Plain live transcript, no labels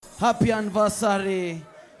Happy anniversary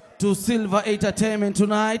to Silver Entertainment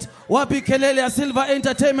tonight. Wapi kelele ya Silver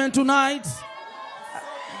Entertainment tonight?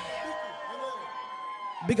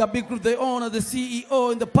 Big up, big group, the owner, the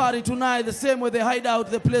CEO in the party tonight, the same way they hide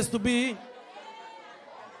out, the place to be.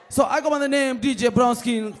 So I go by the name DJ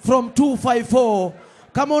Brownskin from 254.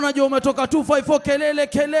 Kama unajua umetoka 254, kelele,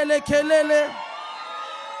 kelele, kelele.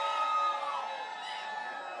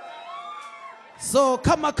 So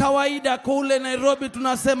kama kawaida kule Nairobi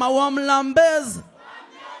tunasema wamlambez.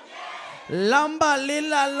 Lamba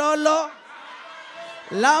lila lolo.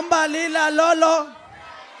 Lamba lila lolo.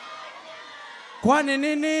 Kwani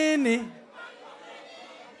nini?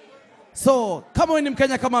 So kama wewe ni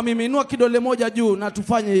Mkenya kama mimi, inua kidole moja juu na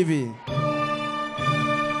tufanye hivi.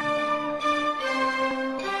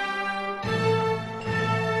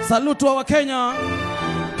 Salutu wa Kenya.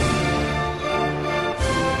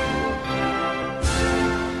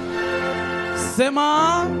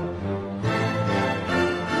 Sema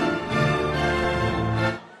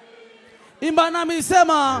imba nami,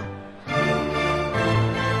 sema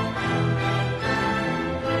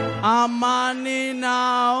amani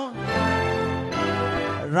now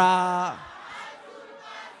ra.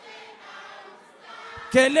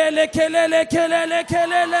 Kelele, kelele, kelele,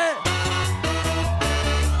 kelele.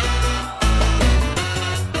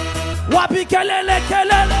 Wapi kelele,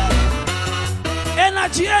 kelele.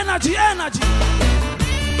 Energy, energy, energy.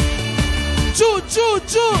 Choo, choo,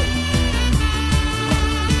 choo.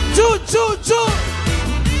 Choo, choo, choo.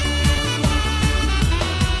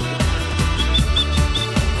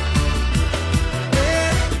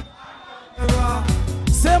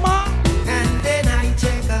 Sema. And then I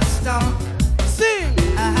take a stop. Sing.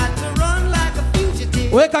 I had to run like a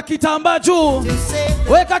fugitive. Weka kitamba juu.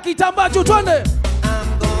 Weka kitamba juu, twende.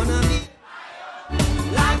 I'm gonna be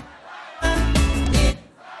like it.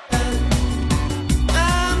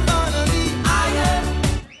 I'm gonna be iron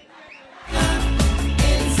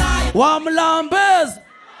inside. Wamlambez.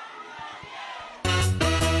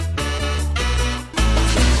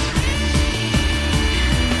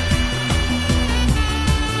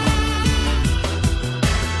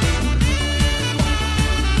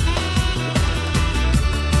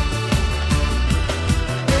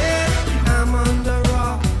 I'm on the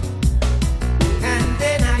rock, and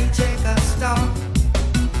then I take a stop.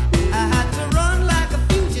 I had to run like a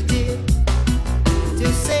fugitive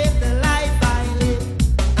to save the life I live.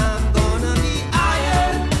 I'm gonna be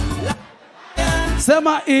iron.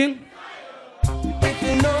 Sema in. If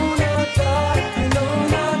you know not God, you know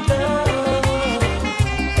not love.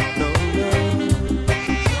 No, no.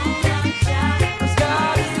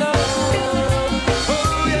 God is love.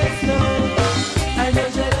 Oh yes, no. I know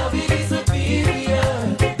your love is superior.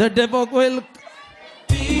 The devil will.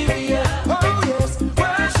 Superior. Oh yes,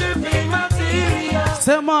 worshiping material.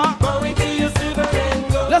 Sema. Going to your silver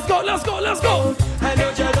and gold. Let's go, let's go, let's go. I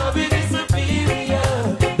know your love is superior.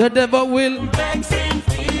 The devil will. Makes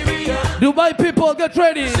inferior. Dubai people, get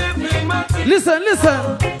ready. Worshiping material. Listen,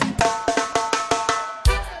 listen.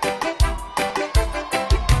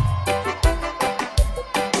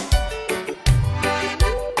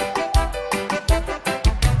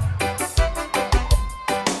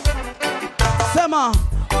 Sema,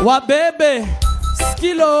 wabebe,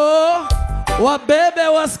 skilo, wabebe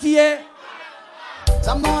wasikie.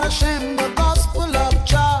 I'm gonna share the gospel of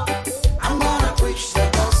Jah. I'm gonna preach the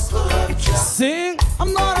gospel of Jah. Sing.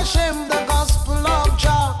 I'm gonna share the gospel of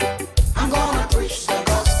Jah. I'm gonna preach the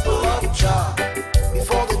gospel of Jah.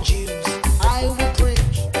 Before the Jews, I will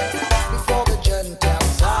preach. Before the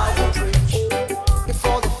Gentiles, I will preach.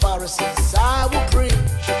 Before the Pharisees, I will preach.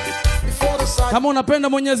 Before the Sadducees, Kama unapenda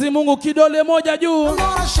Mwenyezi Mungu, kidole moja juu. I'm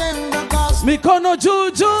gonna share the gospel. Mikono juu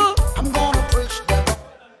juu. I'm gonna preach the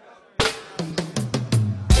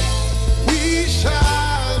We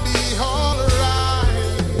shall be all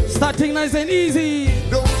right. Starting nice and easy.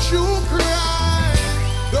 Don't you cry.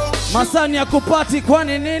 Don't you Masani ya kupati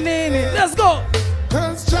kwani nini? Let's go.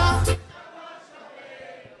 cause Jah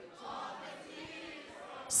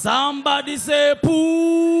Somebody say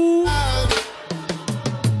poo.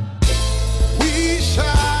 we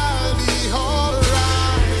shall be all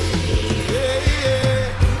right. Yeah,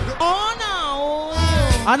 yeah. Oh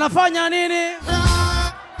no. Anafanya nini?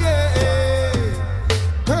 Yeah.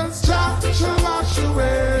 Cause Jah shall wash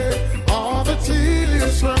away all the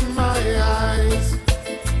tears from my eyes.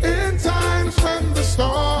 In times when the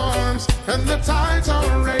storms and the tides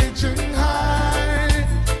are raging high,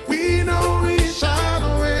 we know we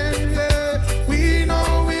shall win. Yeah. We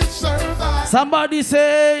know we'll survive. Somebody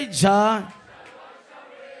say Jah.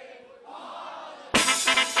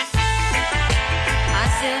 I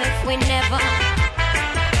said if we never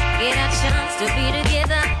to be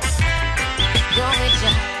together. Go with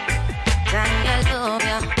ya, and I love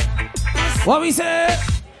ya. What we say?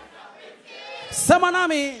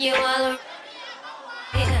 Samanami. You all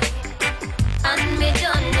yeah. And me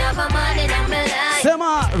don't have a man in my life.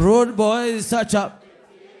 Sema, road boy is such a.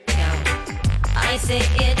 I say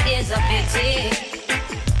it is a pity.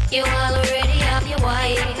 You already have your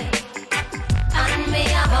wife. And me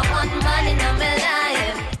have a one man in my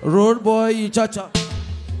life. Road boy, you cha-cha.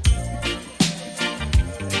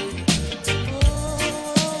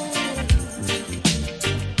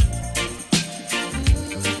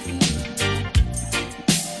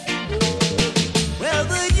 Well,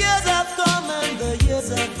 the years have come and the years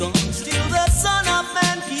have gone. Still the Son of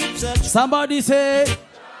Man keeps a Somebody say,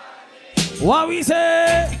 what we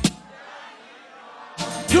say?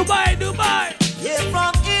 Dubai, Dubai. yeah,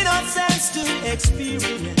 from innocence to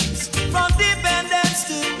experience, from dependence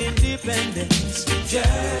to independence.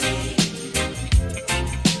 Journey,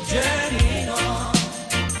 journey on.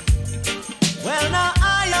 Well, now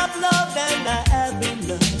I have loved and I have been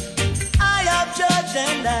loved. I have judged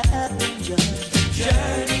and I have been judged.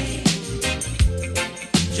 Journey,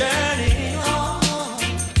 journey on.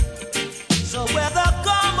 So whether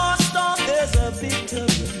come or storm, there's a victory.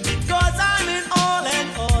 'Cause I'm in all and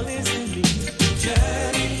all is in me.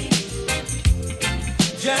 Journey,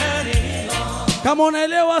 journey on. Come on,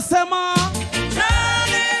 elewa sema.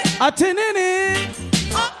 Journey, Ati nini?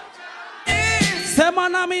 Sema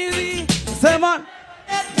na mili. Sema.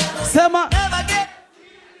 Sema. never get.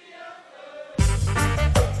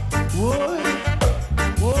 Whoa,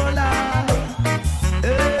 whoa, la,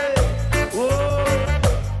 hey, whoa,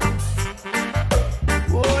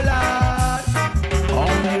 whoa, la.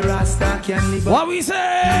 Only Rasta can live. What we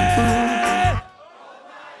say?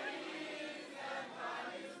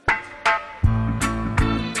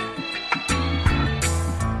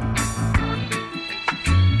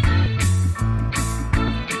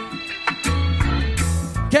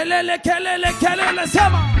 Kelele, kelele, kelele,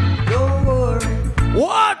 sema. Don't worry.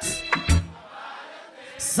 What?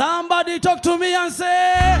 Somebody talk to me and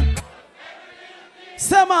say,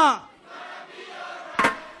 Sema.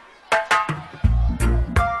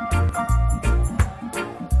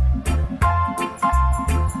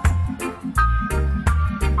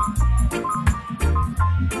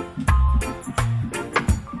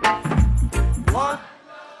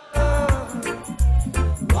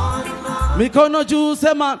 Mikono juu,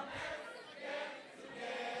 sema.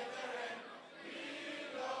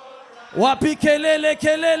 Wapi kelele,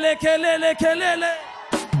 kelele, kelele, kelele.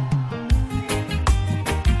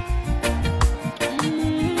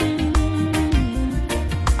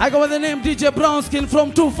 I go with the name DJ Brownskin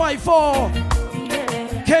from 254.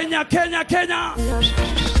 Kenya, Kenya, Kenya.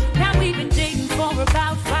 Now we've been dating for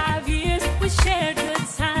about 5 years. We shared good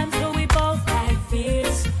times, but we both had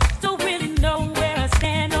fears. Don't really know where I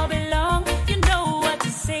stand or belong. You know what to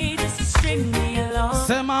say just to string me along.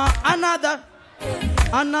 Sema another.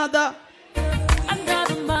 Another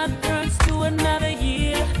month turns to another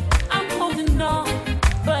year. I'm holding on,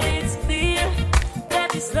 but it's clear that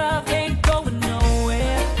this love ain't going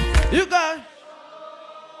nowhere. You got.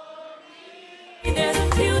 There's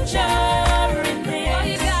a future in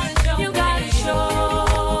this. You gotta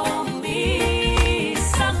show me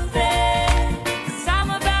something. 'Cause I'm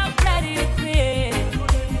about ready to quit.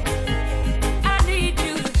 I need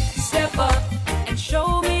you to step up and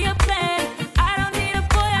show me a plan. I don't need a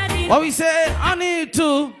boy, I need What we say? I need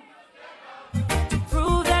to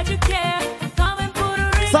prove that you care. Come and put a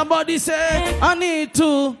ring. Somebody say, I need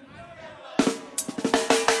to.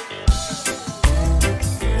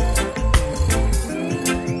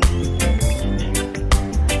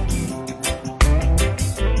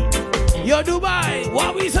 Yo, Dubai,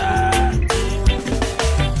 what we say?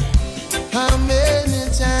 How many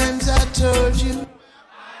times I told you?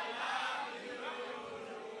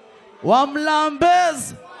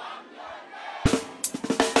 Wamlambez.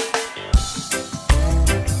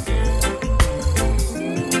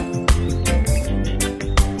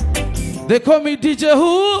 They call me DJ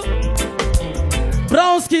who?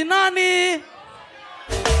 Brownskin Nani.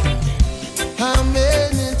 How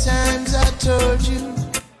many times I told you?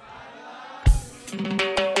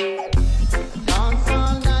 Dance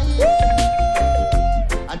all night.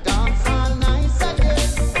 I dance all night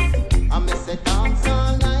again. I miss a dance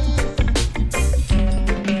all night.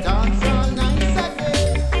 Dance all night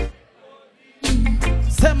again.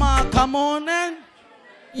 Sema, come on and.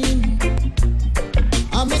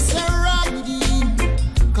 I miss a riding.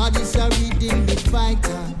 'Cause it's a reading the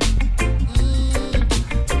fighter.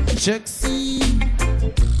 Chicks.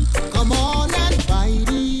 Come on and fight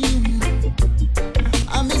him.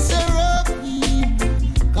 I miss a rugby.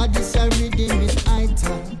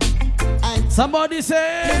 Somebody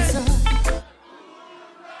say.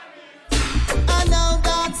 I know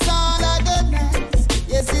that's all a goodness.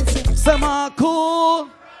 Yes, it's Sema cool.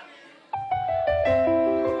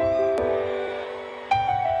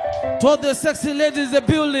 To all the sexy ladies in the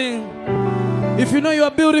building. If you know you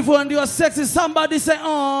are beautiful and you are sexy, somebody say,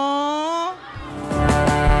 "Aww."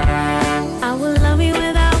 I will love you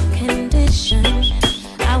without condition.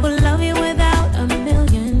 I will love you without a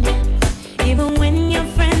million. Even when your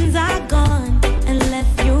friends are gone and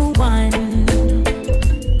left you one.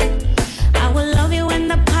 I will love you when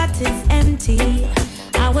the pot is empty.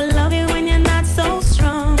 I will love you when you're not so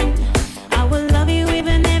strong. I will love you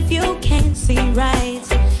even if you can't see right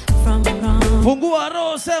from wrong. Fungua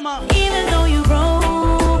roho sema. Even though you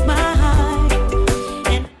broke my heart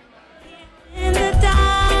and in the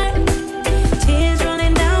dark, tears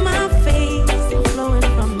rolling down my face, flowing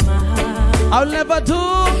from my heart. I'll never do.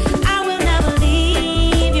 I will never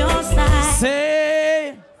leave your side.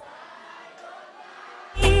 Say.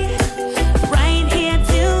 Right here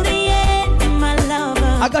till the end, my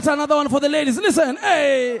lover. I got another one for the ladies. Listen,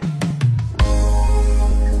 hey.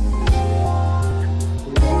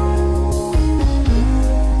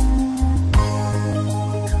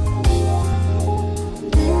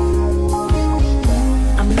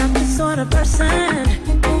 I'm not the sort of person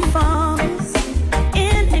who falls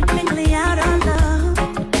in and quickly out of love.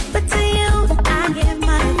 But to you, I give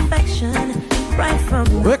my affection right from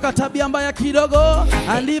the Weka tabia mbaya kidogo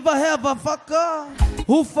and if I have a fucker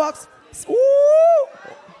who fucks. Woo!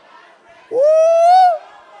 Woo!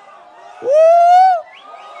 Woo!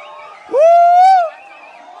 Woo!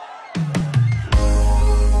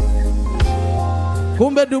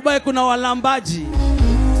 Kumbe Dubai kuna walambaji.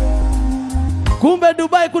 Kumbe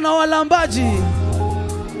Dubai kuna walambaji.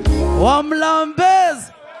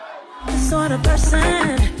 Wamlambez. sort of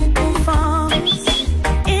person who falls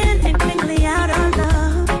in and quickly out of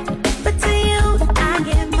love. But to you, I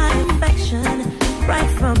give my affection right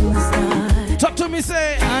from the start. Talk to me,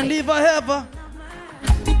 say, and if I ever.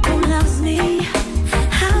 Who loves me?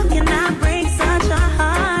 How can I break such a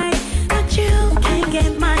heart that you can't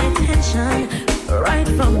get my attention right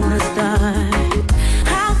from the start?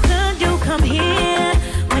 How could you come here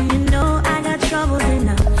when you know I got troubles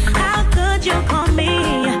enough? How could you call me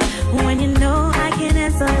when you know I can't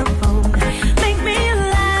answer the phone? Make me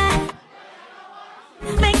lie,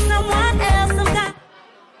 make someone else some kind.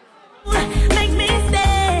 Make me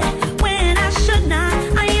stay when I should not.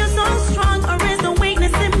 Are you so strong or is the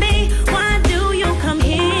weakness in me? Why do you come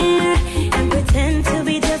here and pretend to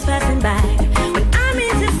be just passing by when I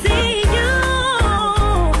mean to see you?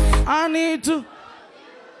 I need to.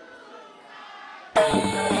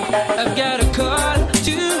 I've got a call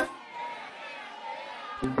to.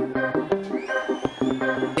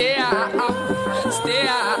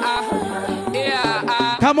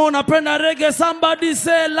 Come on, napenda reggae. Somebody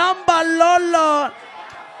say Lamba Lolo.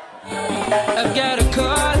 I've got a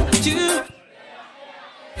call to.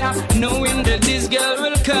 Knowing that this girl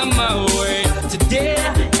will come my way today.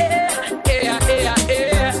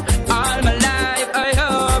 All my life I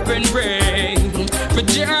hope and pray for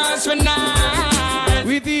just one night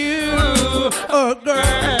With you, oh girl.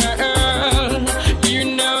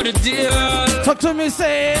 You know the deal. talk to me,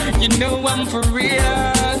 say. You know I'm for real.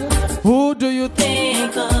 Who do you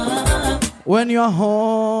think Think of when you're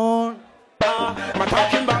home? I'm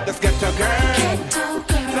talking about this ghetto girl.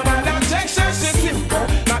 No matter Texas is simple,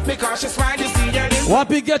 not because she's fine, you see her in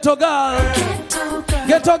Wapi ghetto girl?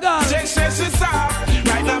 Ghetto girl. Texas is soft.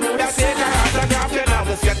 Right now, me that take her autograph, you know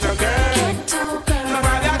this ghetto girl. No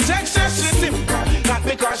matter Texas is simple, not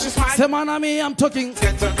because she's fine, Say man, me, I'm talking.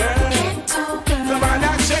 ghetto girl. No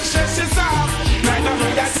matter Texas is soft. Right now,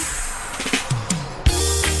 me that.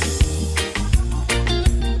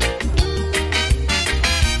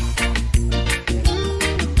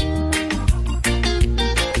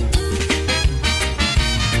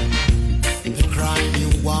 The crime you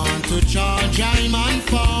want to charge I'm on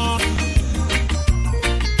for.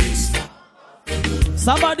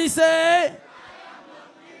 Somebody say.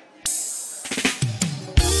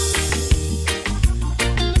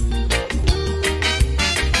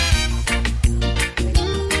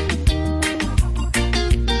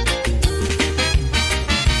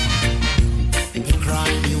 The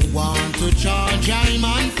crime you want to charge I'm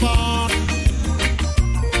on for.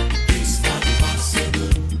 It's not possible.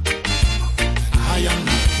 I am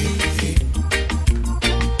not guilty.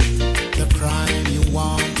 The crime you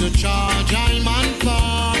want to charge I'm on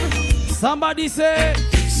for. Somebody say.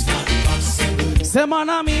 It's not possible. Say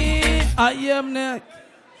man, me, I am neck.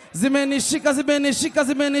 Zimenishika, zimenishika,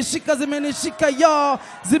 zimenishika, zimenishika yo.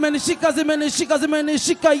 Zimenishika, zimenishika,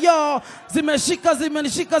 zimenishika yo. Zimeshika,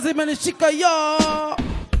 zimenishika, zimenishika yo.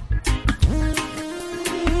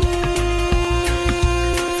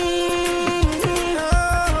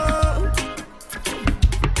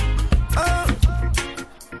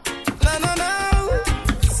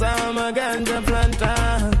 Ganja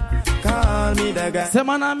planter, call me the guy.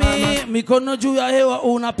 Sema nami, mikono juu ya hewa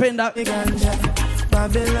unapenda Ganja,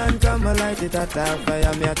 Babylon come and light it at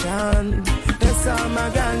fire, me a chant. Yes, I'm a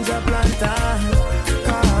ganja planter,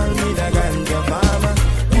 call me the ganja farmer.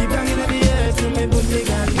 We bang in the air to me put the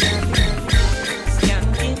ganja.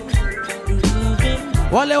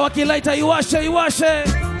 wale wakilaita iwashe, iwashe.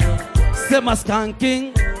 Sema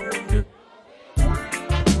skanking.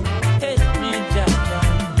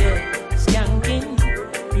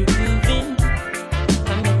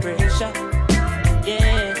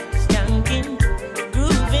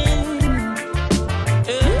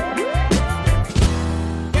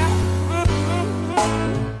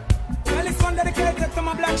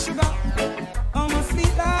 Sugar, oh my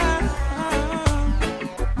sweet love,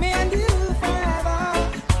 me and you forever.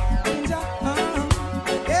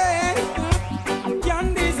 Yeah,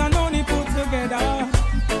 candies and honey put together,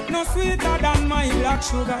 no sweeter than my black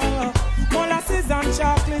sugar. Molasses and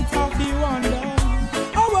chocolate of the wonder.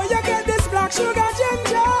 Oh, where you get this black sugar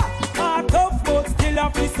ginger? A tough but still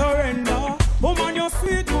have to surrender. Woman, you're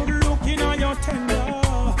sweet, good looking and you're tender.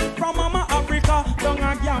 From Mama Africa, down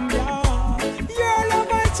a Gambia. Your love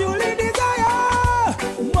I truly desire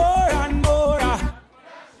more and more,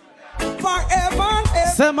 forever and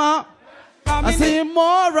ever. Sema, I see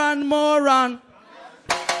more and more and.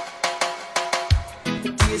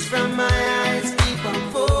 Tears from my eyes keep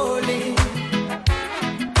on falling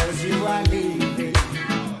as you are leaving,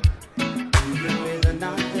 even with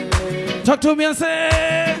another. Talk to me and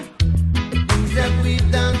say Things that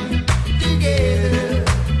we've done together,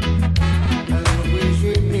 I'll always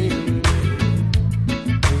remember.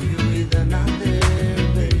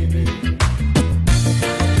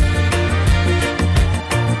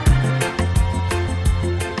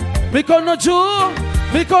 mikono juu,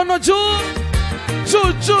 mikono juu.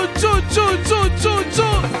 Juu, juu, juu, juu, juu, juu,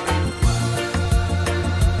 juu.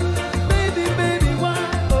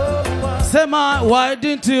 Sema, why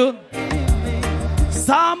didn't you?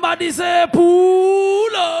 Somebody say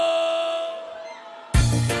pull up.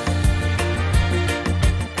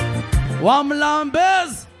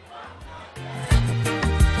 Wamlambez.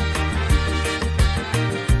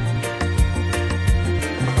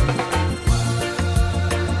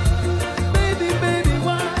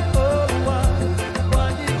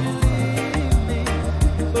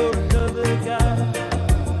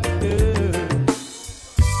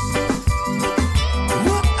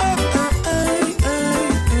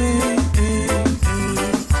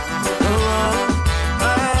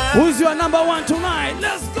 Who's your number one tonight?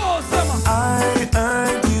 Let's go, Summer. I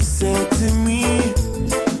heard you say to me,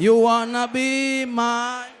 you wanna be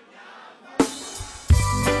mine.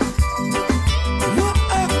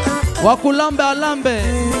 Wakulambe alambe,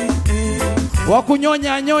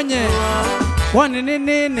 wakunyonya nyonye, wani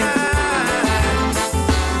nini.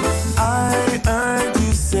 I heard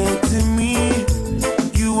you say to me,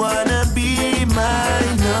 you wanna be my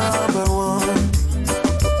number one.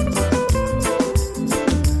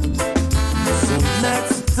 So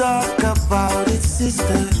let's talk about it,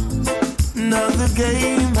 sister. Now the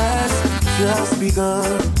game has just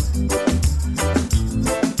begun.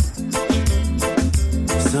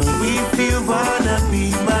 So if you wanna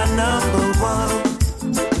be my number one,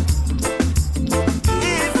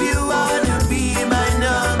 if you wanna be my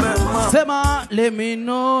number one, Sema, let me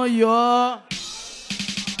know your.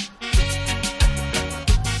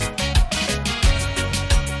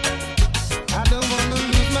 I don't wanna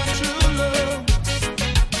lose my true love.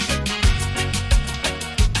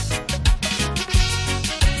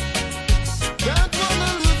 Don't wanna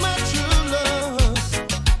lose my true love.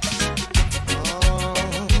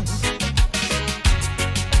 Oh.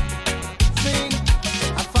 Sing,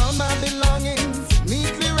 I found my belongings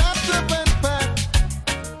neatly wrapped up and packed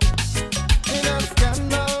in a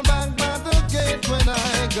scandal bag by the gate when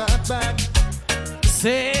I got back.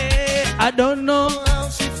 Say, I don't know. How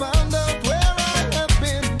she found out where I have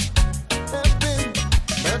been.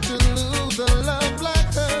 But to lose a love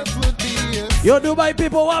like hers would be a Yo, Dubai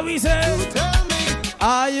people, what we say? tell me,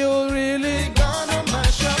 Are you really? gonna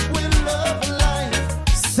mash up with love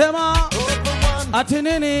life. Sema, Over one, ati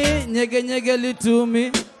nini? Nyege nyege little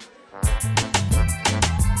me. tell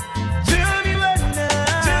me right now.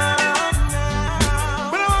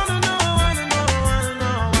 But I wanna know,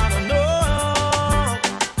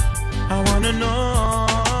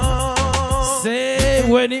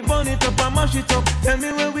 When it burn it up and mash it up. Tell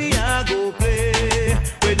me where we are go play.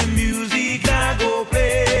 Where the music I go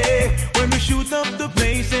play. When we shoot up the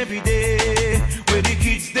place every day. Where the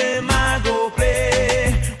kids them I go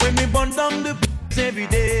play. When we burn down the place every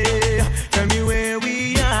day. Tell me where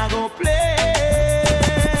we are go play.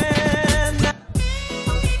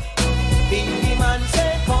 Bingy man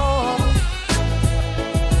say come.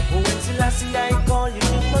 When Selassie I call you,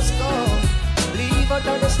 you must come. Leave out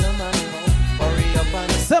of the snowman. Hurry up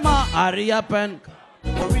and Sema, hurry up and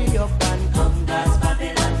hurry up and come, cause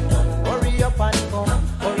Babylon done. Hurry up and come,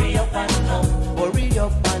 hurry up and come, hurry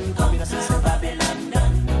up and come. You see, Babylon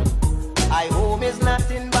done. I home is not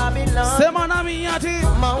in Babylon. Sema na miyati.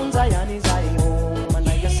 Mount Zion is I home, and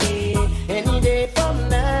I see any day from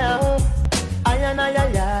now. I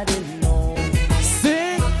didn't know.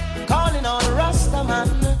 Sing. Calling on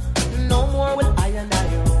Rastaman. No more will I and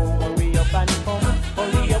I roam. Hurry up and come,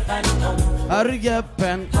 hurry up and come. Hurry up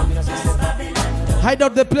and hide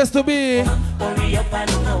out the place to be. Hurry up and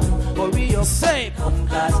come, hurry up. Say. Come,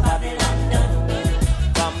 cause Babylon done.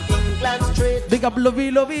 From England straight, Big up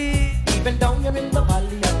Lovey Lovey. even down here in the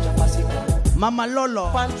valley of Japasica. Mama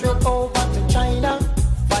Lolo. One straight over to China.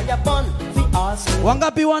 Fire burn, the arse.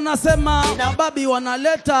 Wangapi wanasema, Babi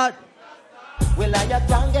wanaleta. Well, I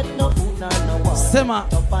can't get no food, no water. Sema,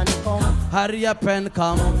 Up and come, hurry up and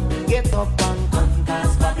come. get up and come,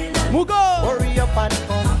 cause Babylon. Mugo. Hurry up and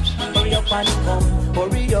come, hurry up and come,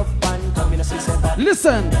 hurry up and come. You know, say that.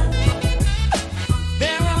 Listen.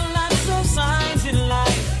 There are lots of signs in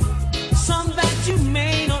life. Some that you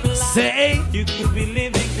may not like. Say. You could be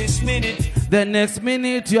living this minute. The next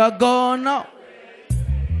minute you're gone now.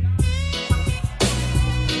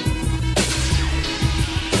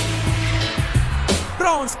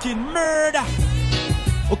 Brown skin murder.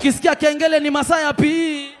 Ukisikia kengele ni Masaya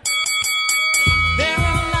P. There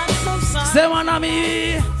are lots of signs. Sema na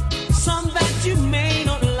mi. Some that you may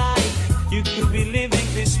not like. You could be living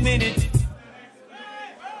this minute.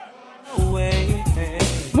 Away.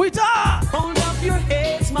 Mwita. Hold up your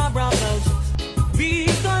heads, my brothers. Be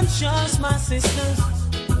conscious, my sisters.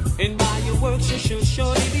 And by your works you should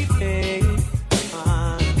surely be paid.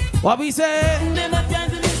 What we say? Never try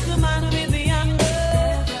to miss the man with the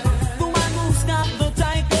anger. The one who's got the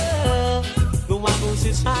tiger. The one who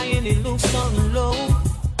sits high and he looks down low.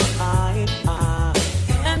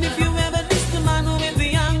 And if you ever miss the man with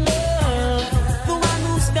the anger, the one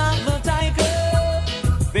who's got the tiger,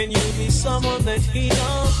 then you'll be someone that he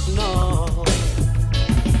don't know.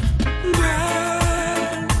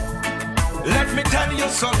 Well, let me tell you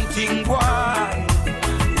something, boy.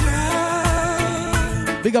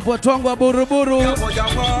 Big up watu wangu wa Buruburu. The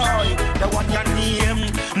one your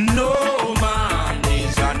name, no man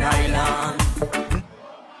is an island.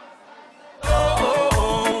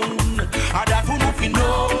 That would not be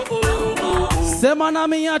no. Sema na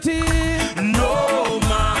miyati. No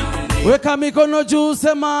man. Weka mikono juu,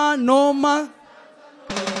 sema no man.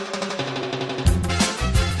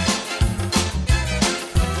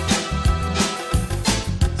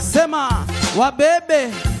 Sema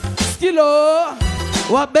wabebe skilo.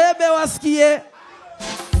 Wabebe wasikie.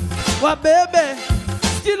 Wabebe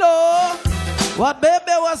skilo.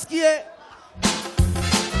 Wabebe wasikie.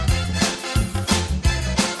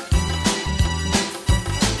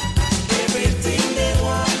 Everything they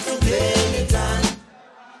want to blame it on.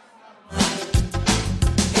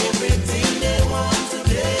 Everything they want to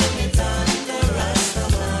blame it on the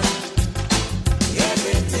Rastaman.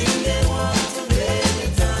 Everything they want to blame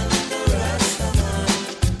it on the Rastaman.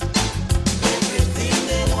 Everything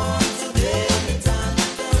they want to blame it on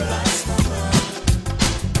the Rastaman.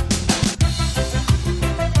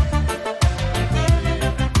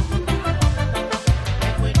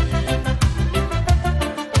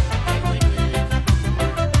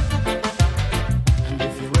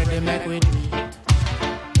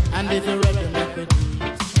 And if you're ready, make we do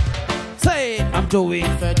it. Say I'm doing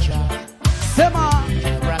For Jah, Sema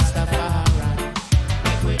Rastafari,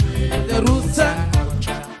 the rooster.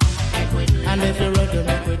 and if you're ready,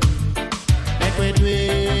 make we do it. Make we do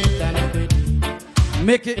it, and make we do it.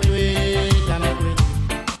 Make it. Do it, and make we do it.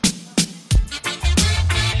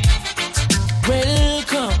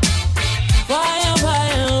 Welcome.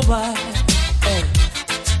 Why? Hey.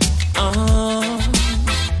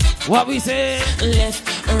 What we say? Left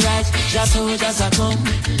and right, just soldiers are come.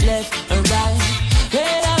 Left and right,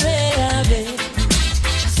 better.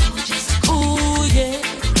 Ooh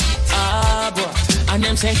yeah, boy. And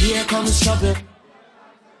them say here comes trouble.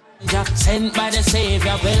 Sent by the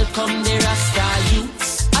Savior, welcome the Rasta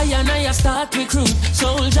youths. I I and I start recruit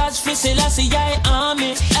soldiers for Selassie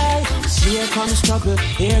army. Hey, here comes trouble,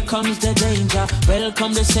 here comes the danger.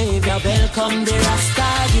 Welcome the savior, welcome the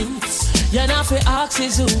Rasta youths. You're not for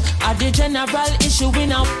axes who are the general issue we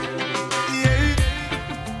now.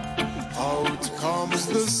 Out comes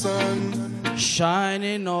the sun,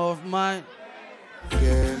 shining off my.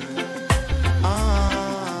 Yeah.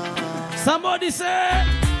 Somebody say,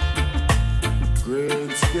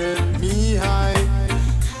 grades get me high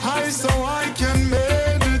so I can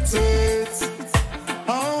meditate.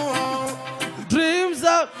 Dreams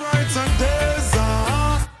up, brighter days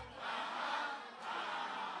are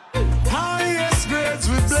highest grades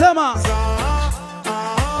with Sema.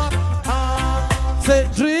 Say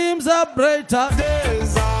dreams are brighter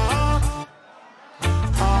days are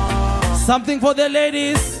something for the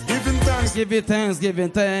ladies. Giving thanks, giving thanks, giving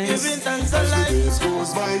thanks. Giving thanks as the days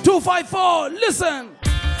goes by. 254, listen.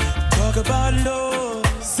 Talk about love.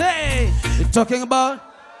 Say, you're talking about.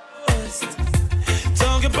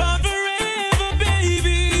 Talk about forever,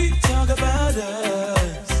 baby. Talk about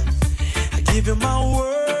us. I give you my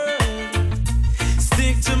word.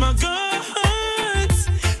 Stick to my guns.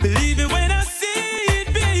 Believe it when I say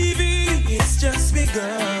it, baby. It's just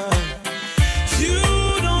begun. You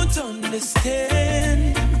don't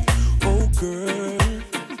understand. Girl,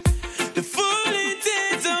 the full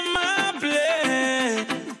intent of my plan.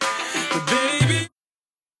 But baby,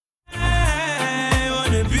 I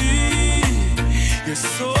wanna be your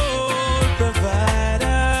sole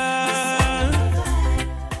provider.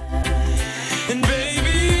 And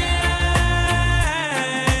baby,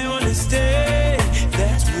 I wanna stay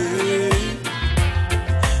that way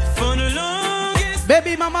for the longest.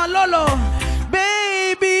 Baby Mama Lolo,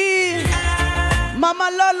 baby Mama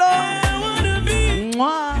Lolo.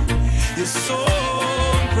 You're so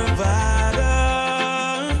provider.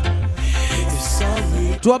 You're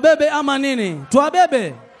sorry. Tuwabebe ama nini?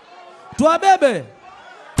 Tuwabebe. Tuwabebe.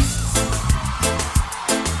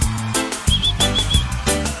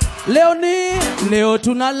 Leo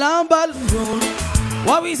tunalamba.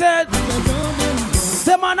 What we said?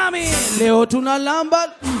 Sema nami. Leo tunalamba.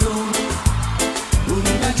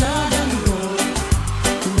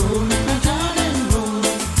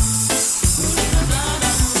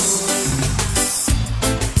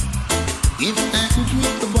 If I could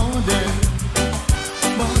reach the border,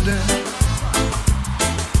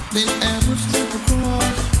 then I would step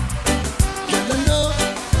across. Just a love,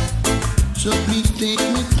 so please take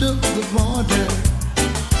me to the border.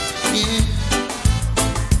 Yeah,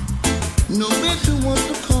 no matter what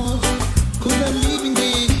the cost, 'cause I'm leaving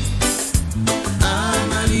there.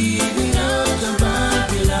 I'm leaving out of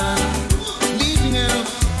Babylon, leaving out.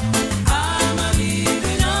 I'm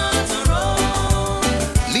leaving out the road,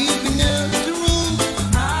 leaving out the room.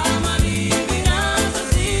 I'm leaving out of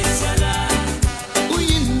this life. Oh,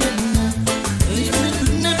 you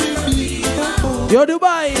never be. Yo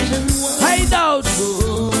Dubai, hideout.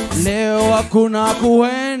 Leo hakuna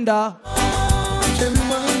kuenda.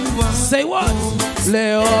 Say what?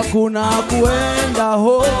 Leo hakuna kuenda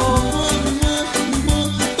home.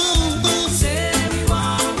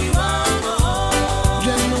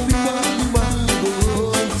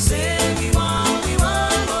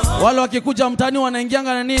 Wale wakikuja mtani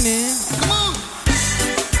wanaingianga na nini?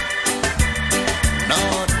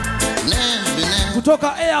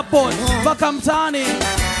 Kutoka airport mpaka mtani.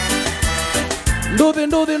 Nduthi,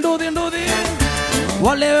 nduthi, nduthi, nduthi.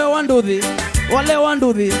 Walewe wa nduthi. Wale wa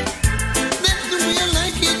nduthi.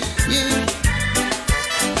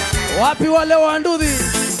 Wapi wale wa nduthi?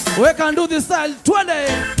 Weka nduthi style, twende.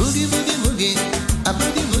 Boogie, boogie, boogie. A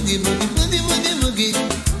boogie, boogie, boogie, boogie, boogie, boogie.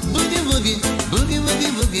 Boogie, boogie, boogie,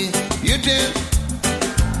 boogie, boogie. You tell.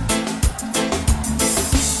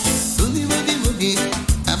 Boogie, boogie, boogie.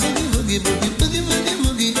 A boogie, boogie, boogie, boogie, boogie,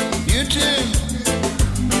 boogie. You tell.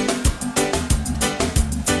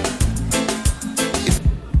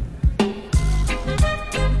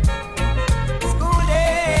 School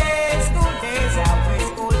days, I wish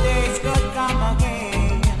school days could come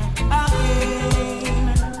again.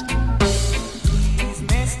 Please,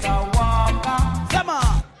 Mr.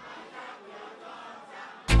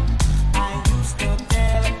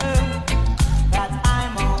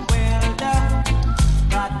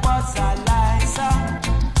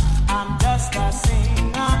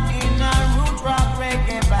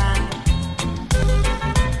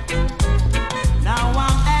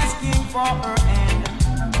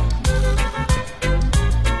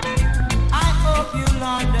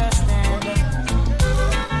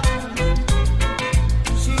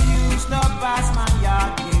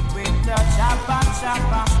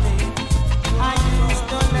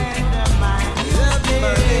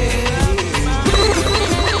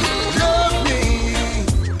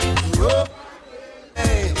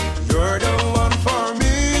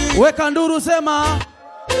 Weka nduru sema.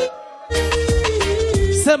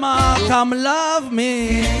 Sema come love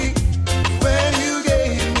me. When you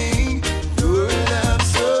gave me your love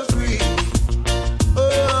so free.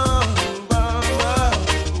 Oh,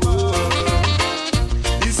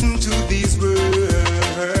 listen to these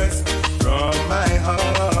words from my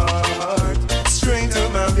heart, straight to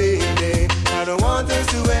my baby. I don't want us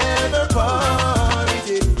to ever part.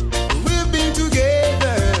 We've been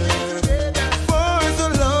together for so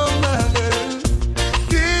long, my girl.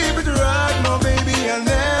 Keep it right, my baby. I'll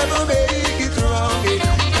never make it wrong.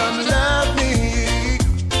 Come love me,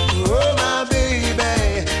 oh my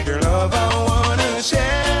baby. Your love I wanna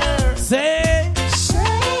share. Say,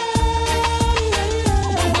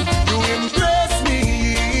 you impress me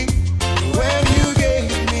when you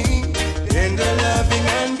gave me tender loving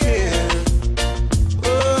and care.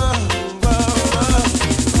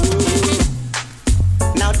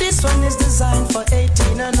 Now this one is designed for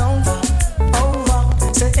 18 and over.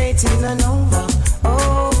 Over, say 18 and over.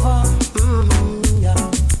 Over,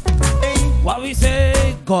 yeah. Hey, what we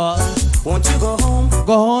say, God. won't you go home?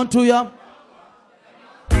 Go home to ya.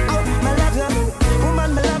 Oh, my love you,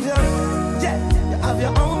 woman, my love you. Yeah, you have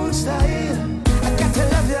your own style. I got to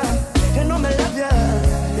love you, you know me love you.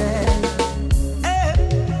 Yeah.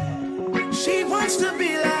 Hey, she wants to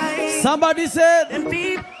be like Somebody said. them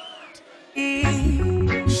people.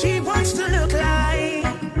 She wants to look like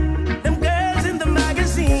them girls in the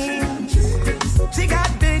magazine. She got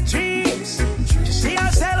big dreams. She see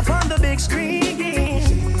herself on the big screen.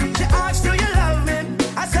 She asks, do you love me?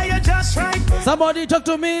 I say you're just right. Somebody talk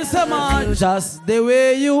to me, say man, just the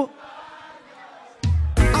way you.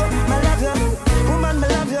 Oh, my love you, woman, my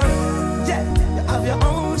love you. Yeah, you have your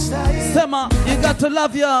own style. Say man, you got to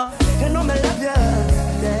love ya. You know me love you.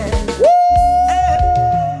 Yeah.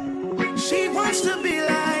 Hey, she wants to be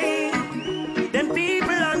like them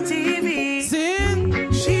people on TV.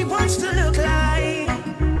 Sing. She wants to look like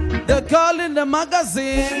The girl in the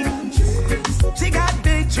magazine. she got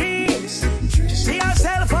big dreams. She see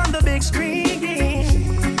herself on the big screen.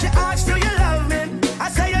 She asks, do you love me? I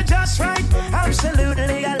say you're just right.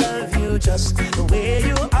 Absolutely, I love you just the way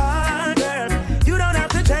you are, girl. You don't have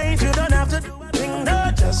to change. You don't have to do a thing.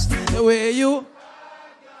 No, just The way you.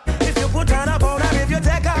 if you put on a powder, if you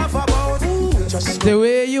take off a boat, just The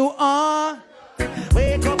way you are.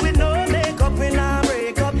 wake up with no makeup in a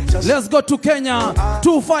breakup. Just Let's go to Kenya.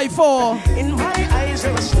 254. in my eyes,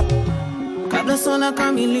 it was Kabla sola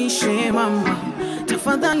kamilishe mama,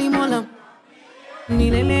 tafadhali Mola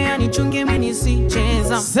nilelea nichunge mimi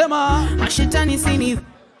nisicheza. Sema. Mashetani sini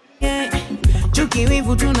chuki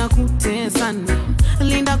wivu tunakutesana.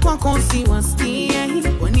 Linda kwako usiwasikie.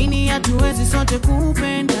 Kwa nini hatuwezi sote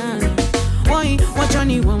kupendana? Woi, wacha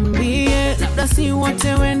niwaambie, labda si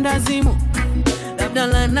wote wenda zimu. Labda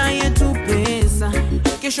lana yetu pesa.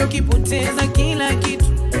 Kesho kipoteza kila kitu.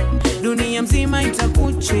 Dunia mzima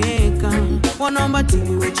itakucheka. Wanaomba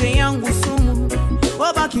tiliweche yangu sumu.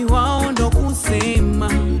 Wabaki wao ndo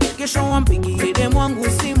kusema. Kesho wampigie demu wangu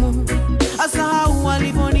simu. Asahau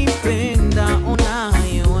walivyonipenda. Ona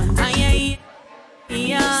hayo. Ayai.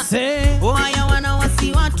 Yeah. Say. Oh, haya wana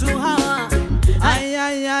wasi watu hawa. Ay,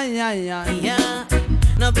 ay, ay, ay, ay. Yeah.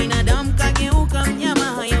 Na binadamu kageuka mnyama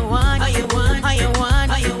hayawani. Hayawani.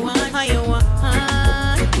 Hayawani. Hayawani.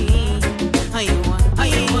 Hayawani.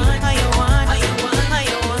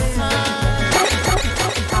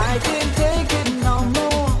 I can't take it no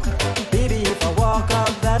more. Baby, if I walk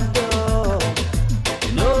out that door,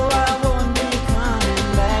 you know I won't be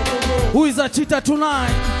coming back again. Who is a cheater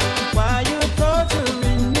tonight? Why you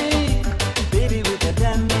torturing me, baby, with the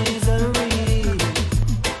damn misery?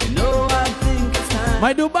 You know I think it's time.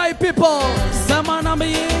 My Dubai people. Sema na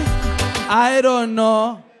me. I don't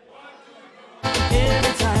know.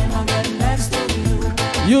 Every time I get next to you,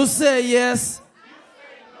 You say yes.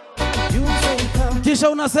 you say come Kisha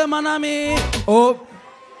unasema nami. Oh.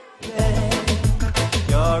 back.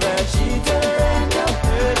 You're a cheater and you're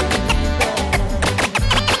hurting me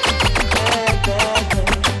bad, bad, bad.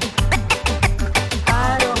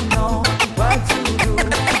 I don't know what to do.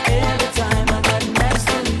 Every time I get next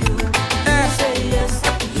to you, you say yes,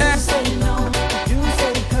 you say no, you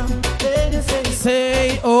say come, then you say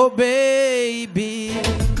Say oh baby.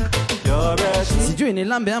 you're a cheater. Sijui ni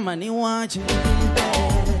lambe ama ni wache.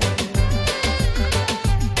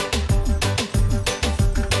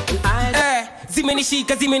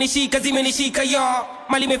 Zimenishika, zimenishika, zimenishika yo.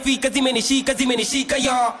 Mali imefika, zimenishika, zimenishika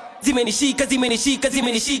yo. Zimenishika, zimenishika,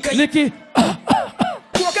 zimenishika yo. Nicky.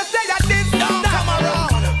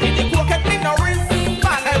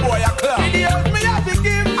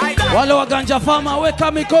 Wale waganja fama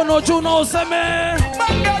weka mikono juu na useme.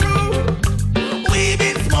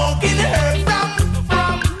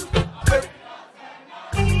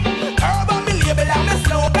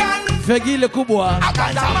 Fegile kubwa. I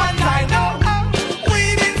got a man I know. We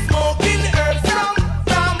been smoking herbs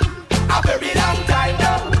from a very long time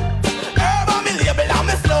now. Herb on me label and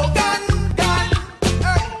me slogan.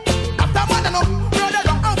 After man I know, brother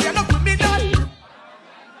don't have you no criminal.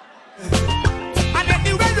 And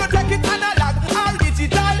anyway you take it analog or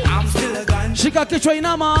digital, I'm still a gun. Shika kichwa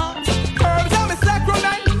inama. Herbs on me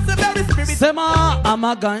sacrament, the very spirit. Sema I'm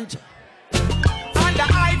a ganja. And the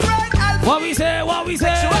high grade alpha. What we say, what we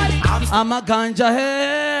say? I'm a ganja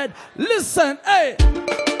head. Listen, hey.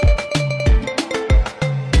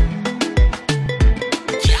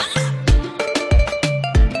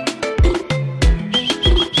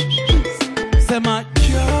 Sema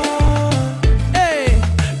hey,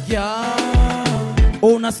 yeah.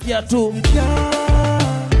 Unasikia tu,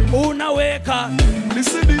 unaweka.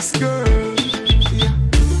 Listen this girl, yeah.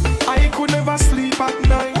 I could never sleep at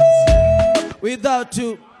night without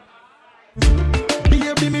you.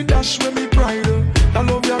 Baby, me dash when me pride. I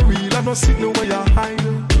love you real, I no see no way you hide.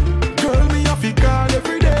 Girl, me have to call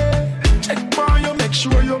every day. Check for you, make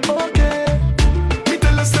sure you're okay. Me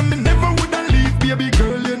tell her say me never woulda leave, baby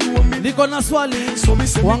girl, you know me. Niko na swali, so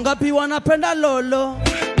wangapi wanapenda lolo?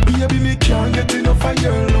 Baby, me can't get enough of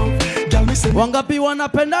your love. Girl, me say wangapi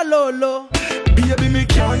wanapenda lolo? Baby, me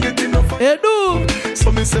can't get enough of Edu,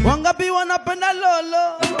 so me say wangapi wanapenda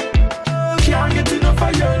lolo? Can't get enough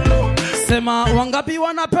of your love. Sema wangapi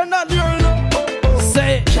wanapenda your love?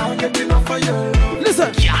 Say can't get enough of your love.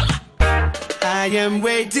 Listen, I am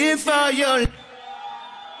waiting for your.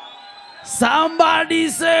 Somebody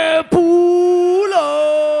say pulo.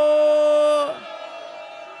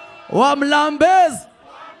 Wamlambez.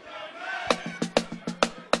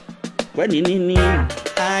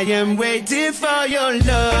 I am waiting for your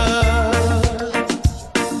love.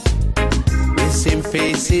 Missing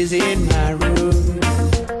faces in my room.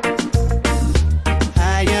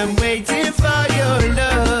 I am waiting for your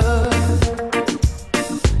love.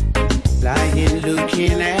 Lying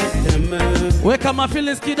looking at the moon. Weka my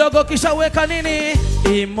feelings kidogo kisha weka nini?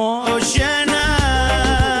 Emotional.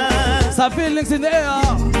 Some feelings in the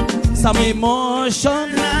air. Some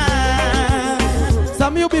emotion.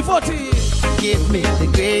 Some UB40. Give me the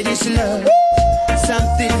greatest love.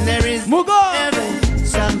 Something there is never.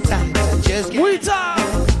 Sometimes I just get.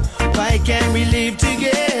 Why can't we live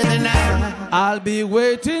together now? I'll be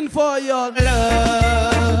waiting for your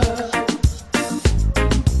love.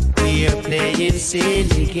 We are playing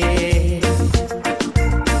silly games.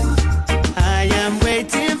 I am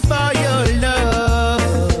waiting for your love.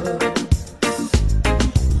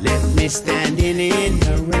 Let me standing in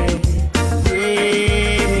the rain.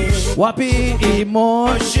 Wapi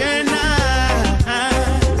emotional.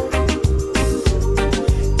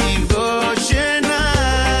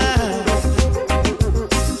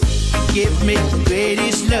 Give me the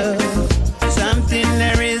greatest love. Something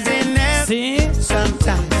there is in there. See?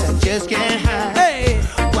 Sometimes I just can't hide. Hey.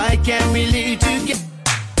 Why can't we live together?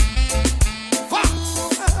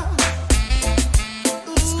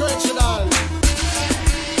 Scratch it on.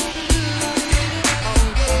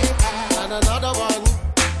 And another one.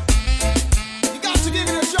 You got to give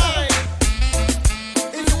it a try.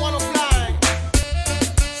 If you want to fly.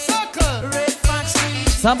 Circle. Red Fox.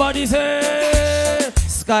 Somebody say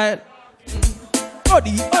Sky.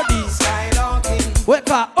 Odi, Odi.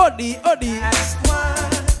 Weka, Odi, Odi.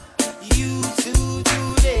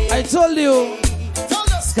 I told you.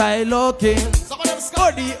 Skylocking.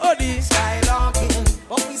 Odi, Odi.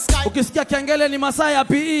 Ukisikia kengele ni masaa ya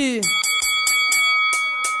PE.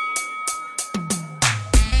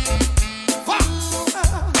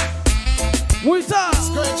 Mwita.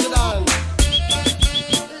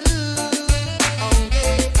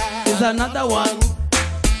 Is another one.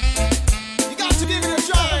 You got to give it a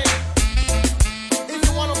try. If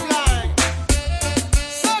you want to fly.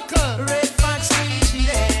 Circle. Red Fox.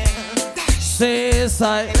 Say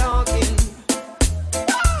side.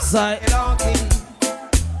 Side.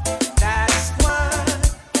 That's what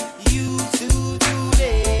you do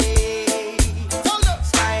today.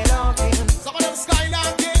 Skylocking. Some of them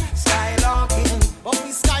skylocking. Skylocking. But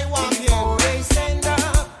we skywalking. Before they stand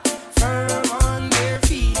up firm on their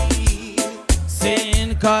feet.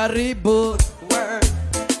 Sin karibu. Work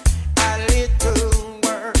a little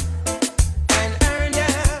work and earn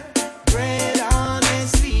your bread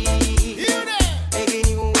honestly. Making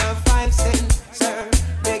you a 5 cent, sir.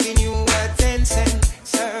 Making you a 10 cent,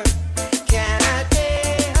 sir. Can I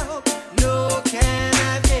help? No, can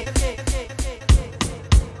I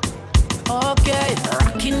Okay,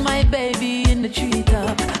 rocking my baby in the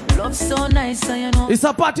treetop. Love Love so nice, so you know. It's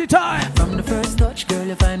a party time. From the first touch, girl,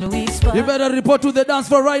 you find a weak spot. You better report to the dance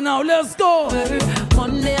floor right now. Let's go.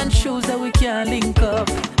 Monday and Tuesday we can't link up.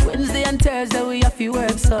 Wednesday and Thursday we have to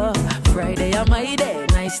work so. Friday and my day,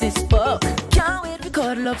 nice this fuck. Can't wait to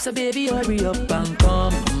cuddle up, so baby hurry up and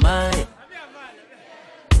come my.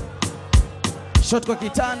 Shot kwa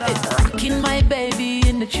kitanda. Rocking my baby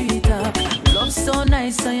in the treetop. Love so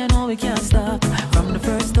nice, so you know we can't stop. From the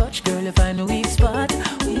first touch, girl, you find a weak spot.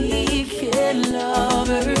 We can love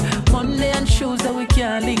her. Monday and Tuesday we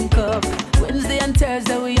can't link up. Wednesday and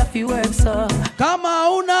Thursday we have to work so. Kama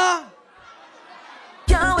una.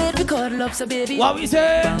 Can't wait to cuddle up, so baby. What we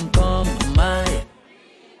say? Come my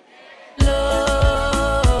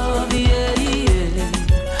love, yeah, yeah.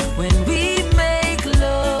 When we make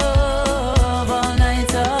love all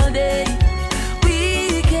night, all day,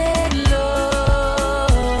 we can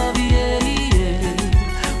love, yeah, yeah.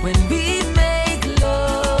 When we make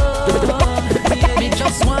love, yeah, me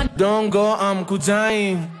just want. Don't go, I'm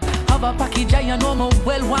kujain. Have a package, I know me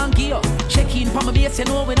well one gear. Check in from my base, you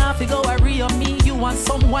know when I go a real me. You want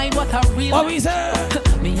some wine, what a real. What we say?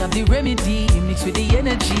 Me have the remedy, mixed with the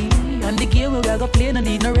energy. And the game we go play, no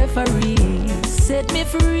need no referee. Set me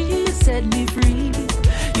free, set me free.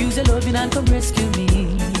 Use your loving and come rescue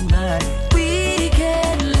me. We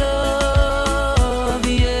can love,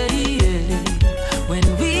 yeah, yeah. When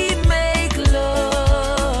we make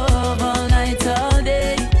love all night, all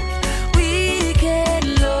day. We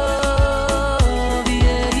can love,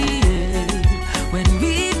 yeah, yeah. When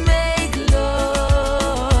we make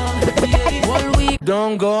love, yeah. All week.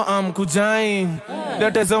 Don't go, I'm kujain.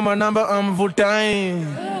 That is my number, I'm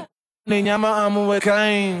vutain. Ni nyama I'm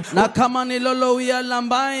wekain. Na kama ni lolo we are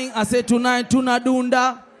lambaing. I say tonight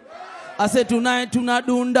tunadunda. I say tonight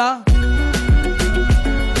tunadunda.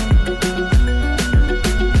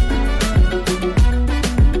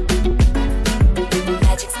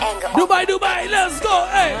 Dubai, Dubai, let's go,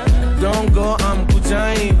 hey. Don't go, I'm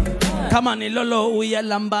kujain. Kama ni lolo we are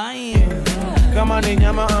lambaing. Kama ni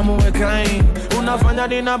nyama I'm wekain. Unafanya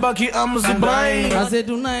nina baki I'm zubain. I say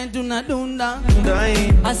tonight tunadunda.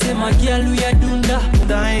 Dundain. I say my girl we are dunda.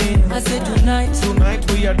 Dundain. I say tonight.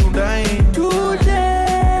 Tonight we are dundain.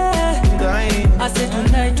 Today. Dundain. I say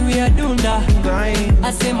tonight we are dunda. Dundain.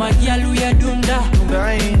 I say my girl we are dunda.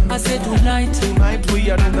 Dundain. I say tonight. Tonight we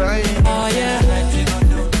are dundain. Oh yeah.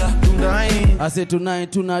 Dundain. I say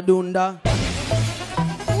tonight tunadunda.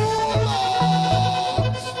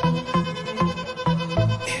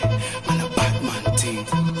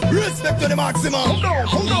 Respect to the maximum.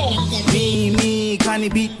 Me, kani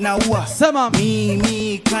beat na ua. Sema.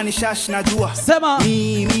 Me, kani shash na jua. Sema.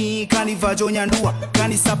 Me, kani vajonya ndua.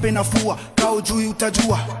 Kani sape na fua. Kau jui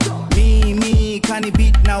utajua. Me, kani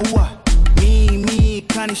beat na ua. Me,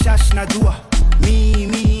 kani shash na jua.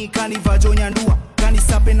 Me, kani vajonya ndua. Kani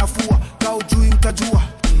sape na fua. Kau jui utajua.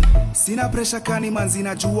 Sina pressure kani manzi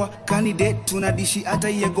na jua. Kani date tunadishi ata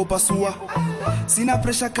iego pasua. Sina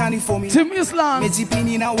pressure kani for me. Team Islam.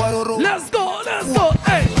 Mejipini na waroro. Let's go,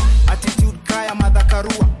 hey. Attitude kaya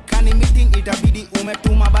madhakarua. Kani meeting itabidi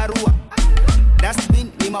umetuma barua.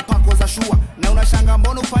 Dustbin ni mapako za shua. Na unashanga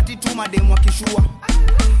mbono pati tuma demu akishua.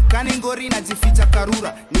 Kani ngori najificha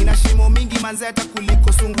karura. Nina shimo mingi manzeta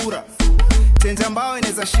kuliko sungura. Chenja mbao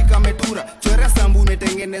ineza shika metura. Chwera sambu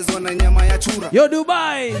imetengenezwa na nyama ya chura. Yo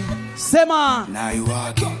Dubai, sema na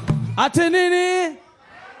iwake. Ati nini?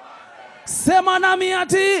 Sema nami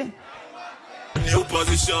ati. New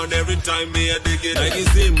position every time me a dig it. Nike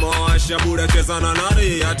Zima washa Buddha cheza na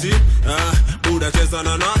nari ati. Buddha cheza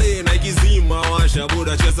na nari. Nike Zima washa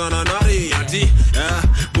Buddha cheza na nari ati.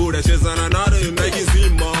 Buddha cheza na nari. Nike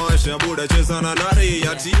Zima washa Buddha cheza na nari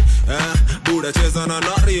ati. Buddha cheza na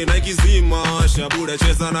nari. Nike Zima washa Buddha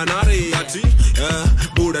cheza na nari ati.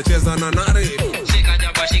 Buddha cheza na nari. Shika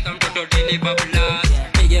jaba shika mtoto dili bablas.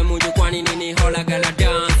 Pige muju kwani nini hola gala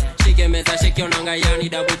dance. Shike meza shike onanga yani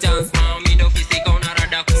double chance. Mami ndo fisika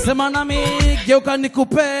unarada ku. Sema nami geuka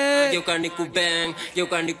nikupe. Geuka nikubang,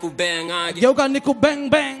 geuka nikubang. Geuka nikubang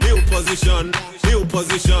bang. New position, new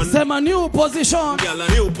position. Sema new position. Gyal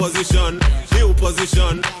a new position, new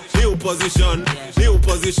position. New position, new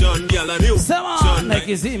position. Gyal a new Sema position.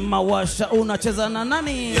 Nike Zima washa unacheza na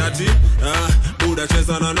nani? Yati, Buddha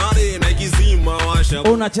cheza na nari. Nike Zima washa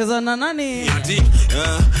unacheza na nani? Yati,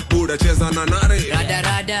 Buddha cheza na nari.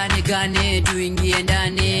 Rada nigane tuingie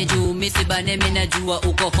ndani juu misibane mina jua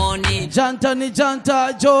uko honi. Janta ni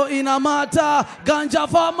janta jo inamata ganja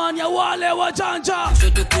faman ya wale wa janja.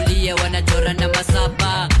 Shoto kulia wanachora namba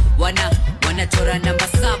 7 wanachora namba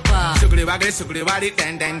 7. Sugri wagri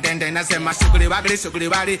den den den den. Nasema sugri wagri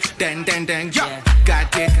den den den. Yo,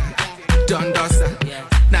 katika dondosa.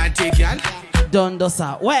 Najika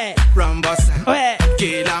Dondosa. We. Rambosa. We.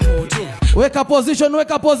 Kila mtu. Weka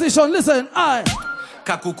position. Listen. Aye.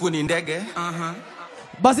 Kakuku ni ndege.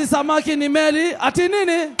 Basi samaki ni meli. Ati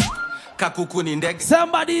nini? Kakuku ni ndege.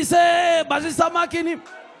 Somebody say, basi samaki ni...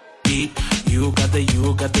 You got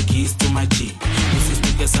the keys to my Jeep. This is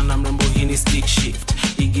Tukesa na mrembo hini stick shift.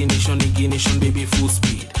 Ignition, baby full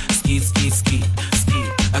speed. Skid.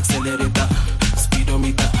 Accelerator,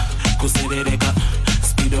 speedometer. Kuserereka,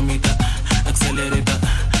 speedometer. Accelerator,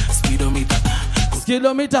 speedometer.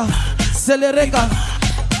 Speedometer, accelerator.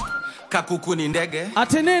 Kakuku ni ndege.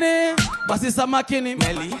 Ati nini? Basi samaki ni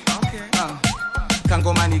meli.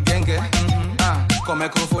 Kangoma ni genge. Kwa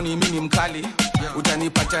mikrofoni mimi mkali.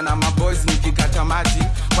 Utanipata na maboys nikikata maji.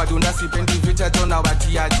 Kwa dunda sipendi vita jona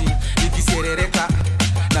watiaji. Nikiserereka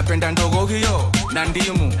napenda ndogo hiyo na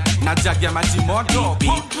ndimu na jagi ya maji moto.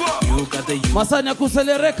 Masanya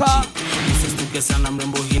kuselereka. This is Tukesa na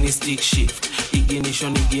mrembo hini stick shift.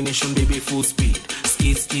 Ignition, baby full speed.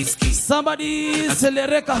 Skid. Somebody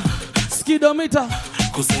selereka. Skidometer.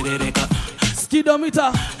 Kuserereka.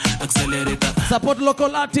 Skidometer. Accelerator. Support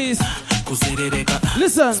local artists. Kuserereka.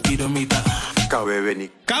 Listen. Speedometer. Kawewe ni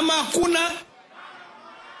kama hakuna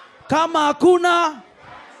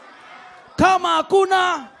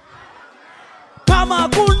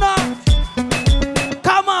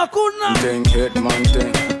Thing hit man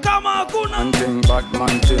thing. Kama hakuna Man thing bad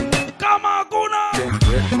man thing. Kama hakuna Thing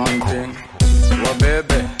hit man thing.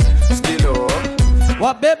 Wabebe skilo.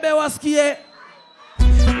 Wabebe wasikie.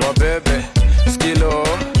 Wabebe skilo.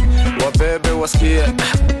 Wabebe wasikie.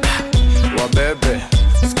 Wabebe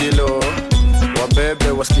skilo. Wabebe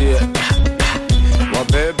wasikie.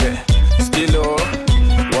 Wabebe skilo.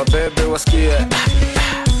 Wabebe wasikie.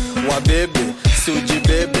 Wabebe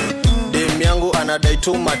siujibebe. Dem yangu anadai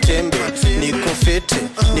tu matembe. Niko fete,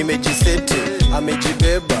 nimejisete.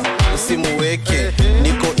 Amejibeba, usimuweke.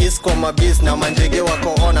 Niko east kwa mabis na manjege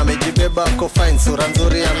wako on. Amejibeba ako fine, sura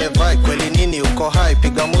nzuri amevai. Kweli nini uko high,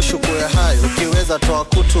 piga mushu kuwe high. Ukiweza toa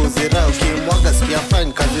kutu uzirai, ukimwaga sikia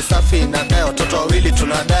fine. Kazi safi inadai, watoto wawili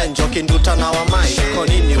tunadai. Njoki nduta na wamai, uko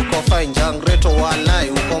nini uko fine. Jangreto walai,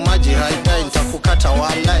 uko maji haidai. Nitakukata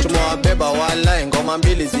walai, tumewabeba walai. Ngoma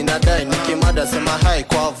mbili zinadai, nikimada sema hai.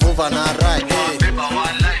 Kwa vuva na rai, hey.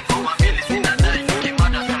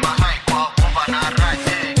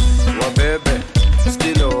 Wabebe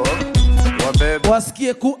skilo. Wabebe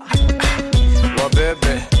wasikie ku.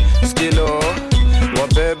 Wabebe skilo.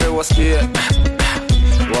 Wabebe wasikie.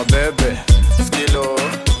 Wabebe skilo.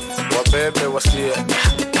 Wabebe wasikie.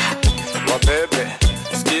 Wabebe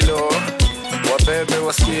skilo. Wabebe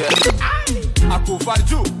wasikie. Akufa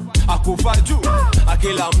juu.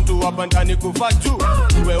 Akila mtu hapa ndani kufa juu.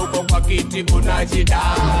 We uko kwa kiti unajida.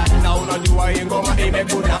 Na unajua hii ngoma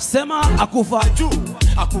imekuna. Sema akufa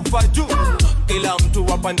juu. Kila mtu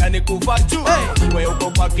hapa ndani kufa juu. We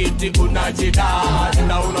uko kwa kiti unajida.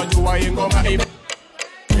 Na unajua hii ngoma imekuna.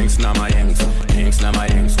 Drinks na my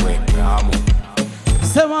yanks, wake kamu.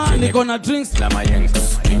 Sema niko na drinks na my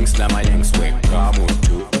yanks, wake kamu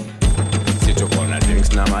too. Sito kona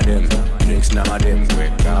drinks na madem,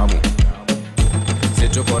 wake kamu.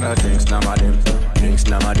 Sito kona drinks na madem,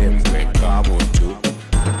 wake kamu too.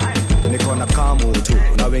 Niko na kamu tu,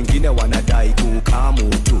 na wengine wanadai kukamu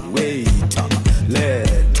tu. Waiter,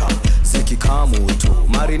 leta, siki kamu tu.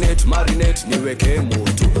 Marinate, niweke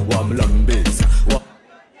mutu.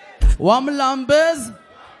 Wamlambez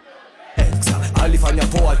alifanya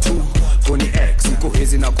poa tu kuni X. Siku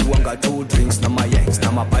hizi na kuanga tu drinks na my yanks.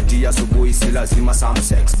 Na mapati ya subuhi si lazima some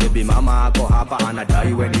sex. Baby mama ako hapa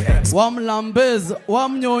anadai we ni X. Wamlambez,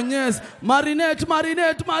 wamnyonyes. Marinate.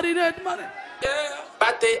 Yeah.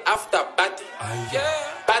 Party after party. Yeah.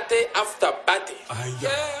 Party after party. Yeah.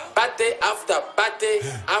 Party after party.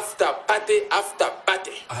 After party after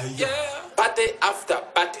party. Yeah. Party after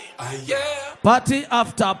party. Yeah. Party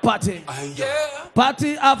after party. Yeah.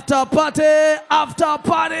 Party after party. After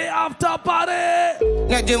party.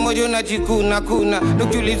 Najemojo najikuna kuna.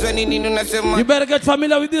 Nukiulizwa nini unasema. You better get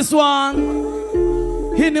familiar with this one.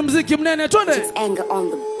 Hii ni mziki mnene, twende. It's anger on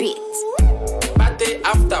the beat. Party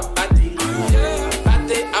after party. Yeah.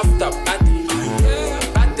 Party after party.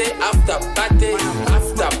 Yeah. Party after party.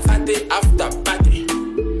 After party after party.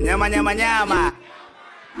 Nyama.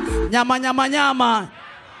 Nyama.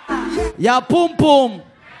 Ya pum pum.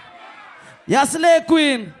 Ya slay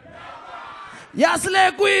queen.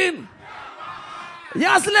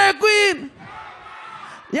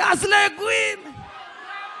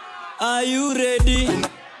 Are you ready?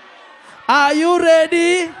 Are you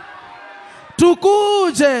ready?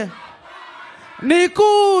 Tukuje.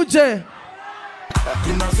 Nikuje.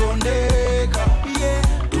 Tunasondeka.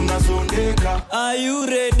 tunasondeka. Are you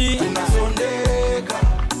ready? Tunasondeka.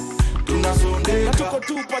 Tunasondeka. Tuko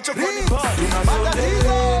tupa chokoni bar.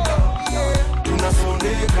 Tunasondeka.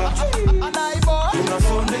 Tunasondeka.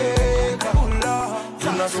 Tunasondeka.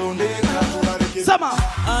 Tunasondeka. Sama.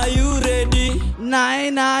 Are you ready?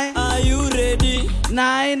 Nine. Are you ready?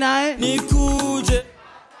 Nine.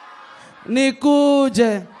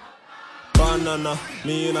 Nikuje. Banana,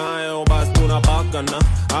 mi nayo basi tunapakana.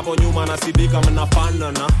 Hapo nyuma nasidika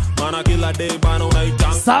mnafanana. Maana kila day bana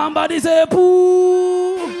unaitanga. Somebody say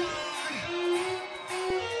poo.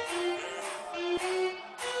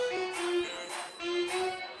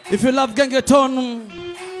 If you love Gengeton,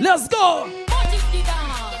 let's go.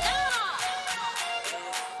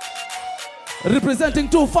 Representing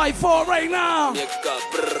 254 right now.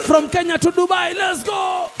 From Kenya to Dubai, let's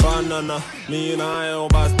go. Banana, mi nayo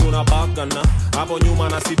basi tunapakana. Hapo nyuma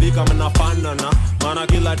nasidika mnafanana. Maana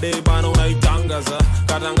kila day bana unaitangaza.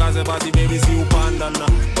 Katangaze basi baby si upandana.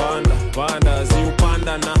 Panda si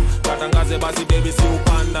upandana. Katangaze basi baby si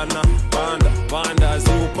upandana. Panda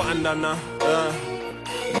si upandana.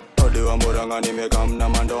 Odiwa mburanga nimekam na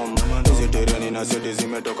mandom. Hizi tereni na seti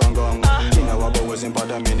zimetoka ngong. Kina wabo wezi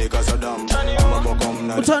mpata mini kasadam. Maboko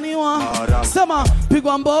mna Utaniwa. Sema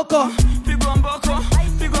pigwa mboko.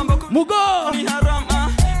 Mugo.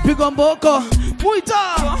 Pigwa mboko. Muita.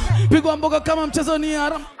 Pigwa mboko kama mchezo ni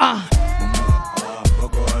haram.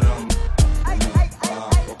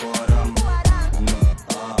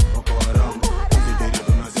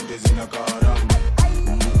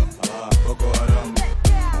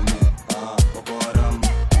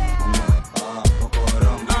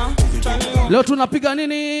 Leo tunapiga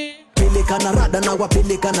nini? Peleka na rada na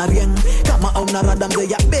wapeleka na rieng. Kama au na rada mze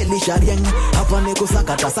ya belisha rieng. Hapa ni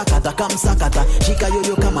kusakata kamsakata. Shika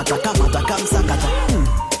yoyo kamata kamsakata.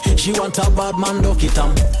 She want a bad man, lock it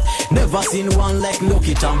up. Never seen one like lock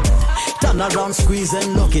it up. Turn around, squeeze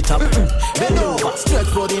and lock it up. Bend over, stretch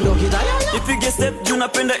for the lock it up. Ipige step juu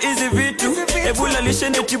napenda hizi vitu. Ebula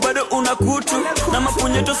lisheneti bado unakutu. Na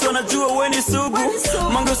mapunyeto so najua weni sugu.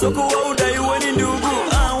 Mango soko wa udai weni ndugu.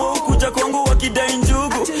 Kuja kwangu wakidai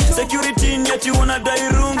njugu. Security nyati wanadai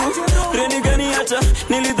rungu. Reni gani hata,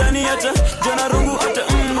 nilidhani hata. Jana rungu hata,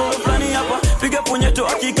 flani hapa. Piga punyeto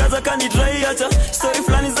akikaza kanidrai hata. Story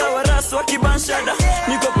flani za warasu wakibanshada.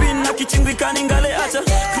 Niko pin na kichingwi kaningale hata.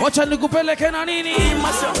 Wacha nikupeleke na nini?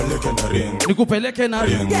 Peleke na ring. Nikupeleke na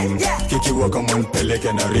ring. Kikiwa kama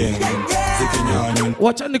nipeleke na ring. Zikinyani.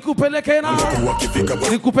 Wacha nikupeleke na.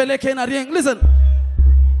 Nikupeleke na ring. Listen.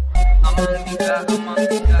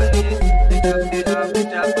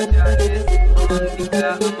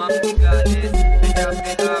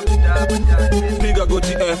 Piga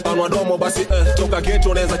goti anwa domo basi toka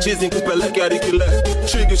geto neza chizi kupeleke arikile.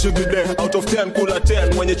 Shigi de out of 10 kula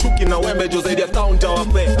 10. Mwenye chuki na wembe jo zaidi ya counter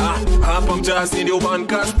wape. Hapa mtasi ndio van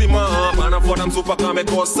customer. Anafuata msupa kame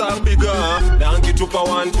kosa piga. Danki tupa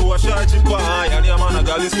 1 2 washajipa. Yani amana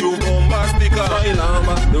gali stu bombastika.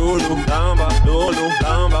 Lamba lulu lamba lulu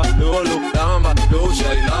lamba lulu lamba lulu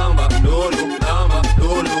shari lamba lulu lamba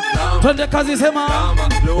lulu lamba. Twende kazi sema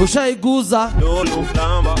ushaiguza lulu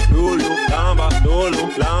lamba lulu lamba lulu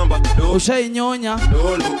lamba lulu ushainyonya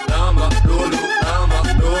lulu lamba lulu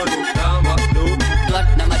lamba lulu lamba lulu.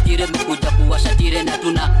 Twat na matire mkuja kuwasha tire na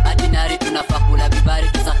tuna adinari tunafakula vibari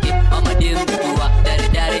tusake mama dem tuwa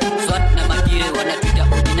dare swat na matire wanatuita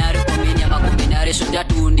ordinary komini ama kombinari shunda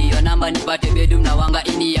tu ndio namba nipate bedum na wanga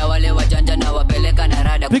ini ya wale wajanja na wapeleka na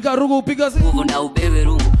rada. Piga rungu piga nguvu na upewe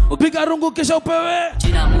rungu. Piga rungu kisha upewe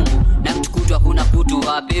jina Mungu na mtukutu hakuna kutu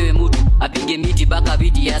apewe mtu apige miti baka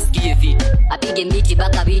biti yasikie fit. Apige miti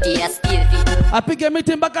baka biti yasikie fit. Apige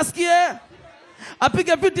miti mpaka sikie.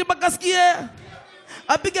 Apige miti mpaka sikie.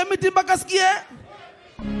 Apige miti mpaka sikie.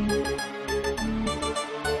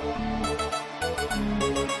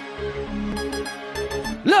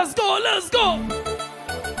 Let's go, let's go.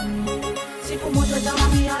 Siku moja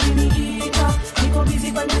jamani aliniita, niko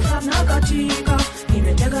busy kwenye club na katika,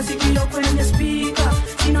 nimetega sikio kwenye speaker,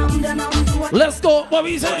 sina muda na mtu wa. Let's go, what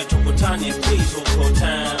we say? Tukutane please huko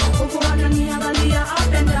town. Huko wananiangalia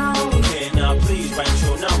up and down. Okay, now please write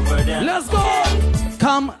your number down. Let's go.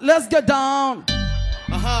 Come, let's get down.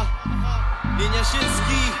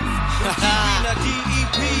 Ninyashinsky na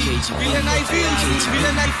DEP vile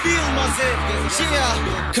naifeel mazee.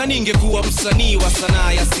 Kani ingekuwa msanii wa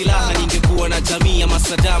sanaa ya silaha, ningekuwa na jamii ya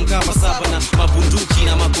masadam kama saba na mabunduki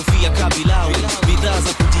na makofia kabilau. Bidhaa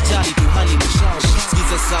za kujijali tu hali mshao.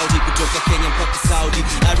 Sikiza Saudi kutoka Kenya mpaka Saudi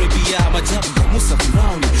Arabia, majabu ya Musa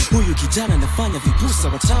Firauni. Huyu kijana anafanya vipusa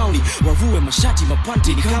wa tauni, wavue mashati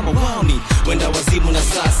mapanti ni kama wauni. Wenda wazimu na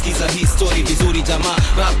saa, sikiza hii story vizuri jamaa.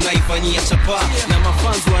 Rap naifanyia chapa na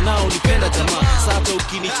mafanzu wana nao nipenda jamaa. Sasa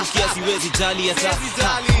ukinichukia siwezi jali hata.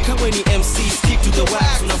 Kama ni MC stick to the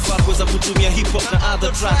wax, unafaa kuweza kutumia hip hop na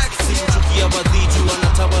other tracks. Sikuchukia wadhiju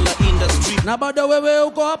wanatawala industry. Na bado wewe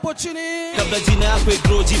uko hapo chini. Kabla jina yako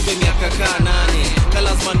grow jipe miaka kaa 8.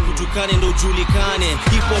 Kalazman kutukane ndo ujulikane.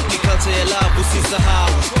 Hip hop ni culture ya love usisahau.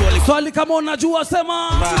 Swali kama unajua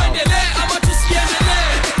sema.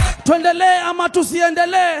 Tuendelee ama tusiendelee? Tuendelee ama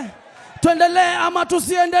tusiendelee? Tuendelee ama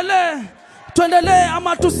tusiendelee? Tuendelee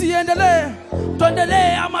ama tusiendelee?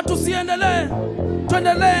 Tuendelee ama tusiendelee?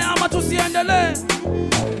 Tuendelee ama tusiendelee?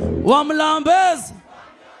 Wamlambez.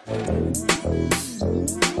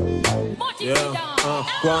 Yeah,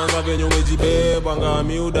 kwanza venye umejibeba nga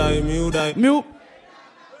miudai Miu.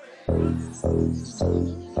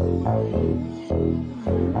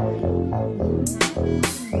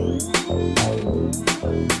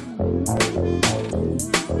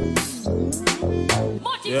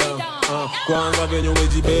 Yeah, kwanza venye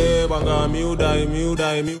umejibeba nga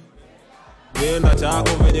miudai Penda chako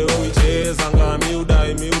venye uicheza nga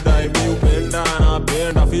miudai miupenda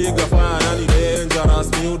napenda figa fanya ni dangerous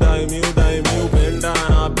miudai miupenda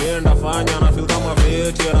napenda fanya na feel kama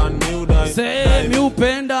veteran miudai Say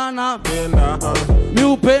miupenda na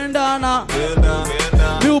miupenda na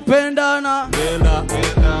miupenda na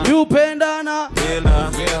miupenda na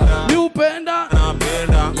miupenda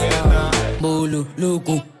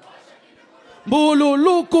Mbulu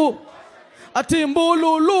luku ati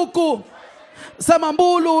mbulu luku sema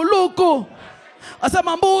mbulu luku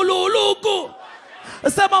asema mbulu luku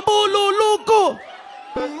sema mbulu luku.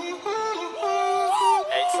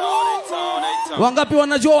 Wangapi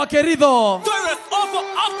wanajua Wakeridho?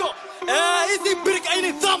 Hizi birika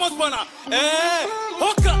ini Thomas bwana.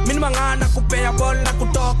 Hoka mimi mangana kupea bola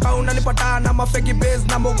kutoka unanipata na mafeki base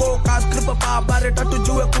na mogoka script babare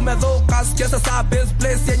tatujue kumedhoka sikiasa sa base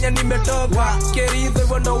place yenye nimetoka Keridho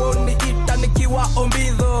hivyo ndo woni ita nikiwa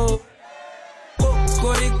ombidho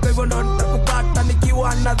Koriko hivyo ndo nitakupata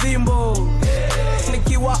nikiwa na dhimbo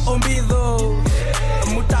nikiwa ombidho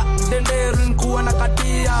muta denderu nikuwa na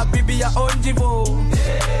katia bibi ya onjivo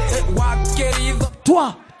Wakeridho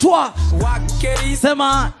Twa Wakeridho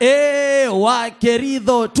sema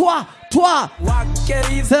Wakeridho twa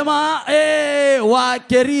Wakeridho sema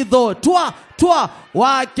Wakeridho twa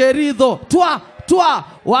Wakeridho twa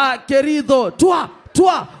Wakeridho twa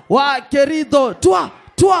Wakeridho twa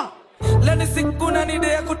Leni siku na nide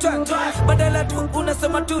ya kutwa badala tu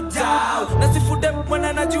unasema tu down na sifude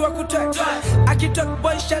mwana najua kutwa akitok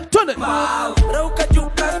boy shot twende rauka juu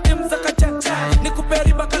custom za kachacha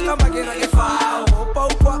nikuperi baka kama gera gefao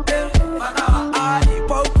paupa ai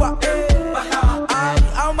paupa ai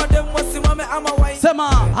au madem wasimame ama wai sema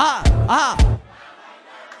ha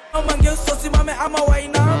au mangeuso simame ama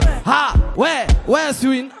wainame ha we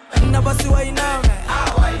swing na basi wainame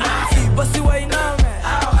basi wainame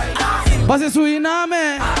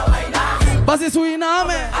basi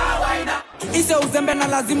suiname Ise uzembe na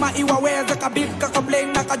lazima iwaweze kabika kabla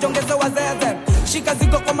na kajongeze wazeze shika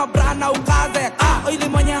zigo kwa mabrana ukaze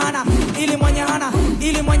ili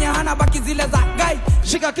mwenye hana baki zile za gai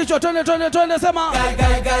shika kichwa twende sema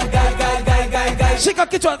gai shika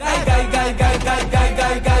kichwa gai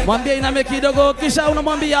mwambie iname kidogo kisha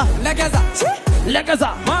unamwambia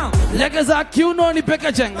legeza kiuno ni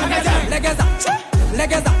packaging legeza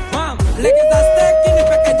steak ni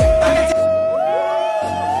packaging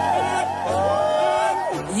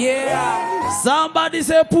yeah somebody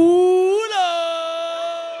say pull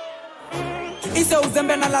Ise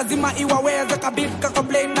uzembe na lazima iwaweze kabika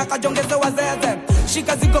kabla na kajongeze wazeze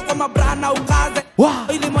shika zigo kwa mabrana ukaze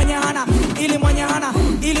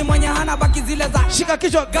ili mwenye hana baki zile za shika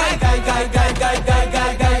kichwa gai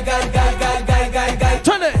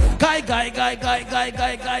twende gai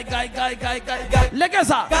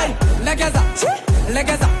legeza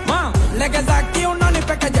legeza kiuno ni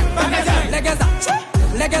package legeza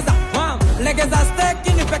steak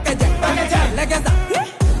ni package legeza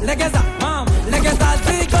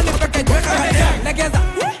zigo ni package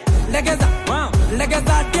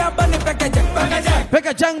legeza diaba ni package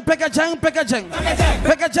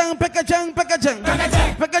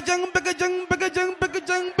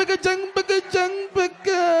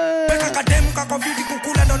Weka kademu kako viti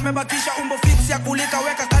kukula ndo nimebakisha umbo fix ya kulika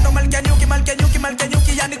weka kando malkia nyuki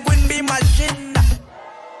yani queen bee machine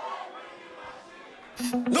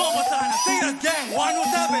Noma sana, say that gang,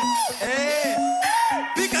 107.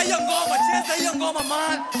 Pika hiyo ngoma, cheza hiyo ngoma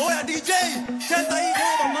man. Oya DJ, cheza hiyo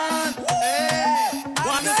ngoma man.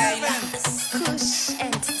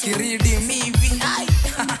 107. Kiridi mivi.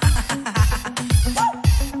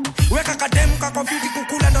 Weka kademu kako viti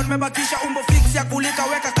kukula ndo nimebakisha umbo fix ya kulika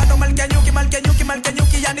weka kando malkia nyuki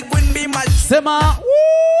yani Sema.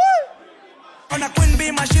 On a queen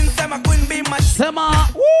bee machine, sema queen bee machine. Sema.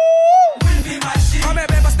 Queen bee machine. Come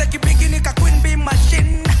beba steki bigi nika queen bee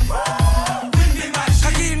machine. Queen bee machine.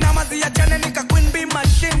 Kaki namazi ya chane nika queen bee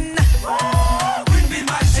machine. Queen bee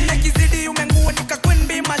machine. Nekizidi umengua nika queen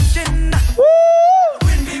bee machine.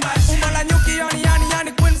 Queen bee machine. Umala nyuki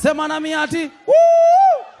yani queen. Sema na miati.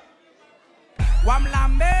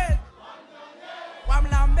 Wamlambe.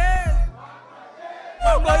 Wamlambe.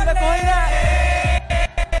 Wamlambe.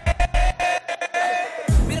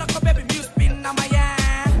 Miracle baby music pin na my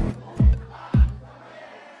hand.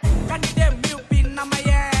 Candy dem music pin na my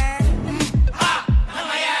hand. Ha na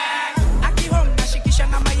my hand. Aki home na shikisha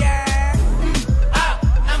na my hand. Ha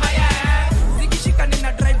na my hand. Zikishika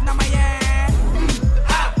nina drive na my hand.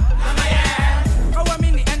 Ha na my hand. Kawa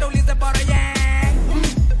mini endo ulize bora hand.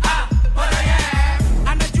 Ha bora hand.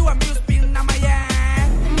 Anajua music pin na my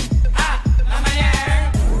hand. Ha na my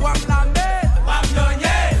hand. Wamlambe.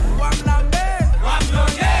 Wamlonye. Wamlambe.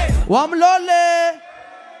 Wamlonye. Wamlole.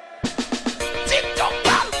 TikTok,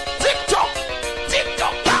 TikTok,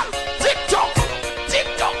 TikTok, TikTok,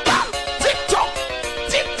 TikTok, TikTok,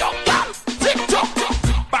 TikTok, TikTok.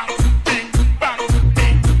 Bang, bing, bang,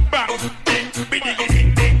 bing, bang, bing, bing,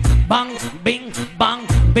 bing, bang, bing, bang,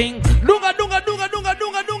 bing. Dunga, dunga, dunga, dunga,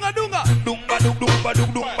 dunga, dunga, dunga. Dunga, dunga, dunga,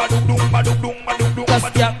 dunga, dunga, dunga.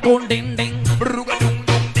 Kastia kon ding ding. Bruga dung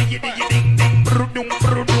dung, digi digi ding ding. Brudung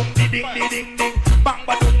brudung, ding ding ding ding. Bang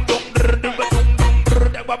ba dung dung, dung ba dung dung.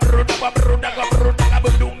 Brudaga brudaga brudaga brudaga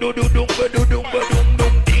budung dung dung budung budung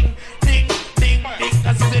dung ding ding ding ding.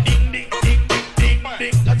 Kasi se ding ding ding ding ding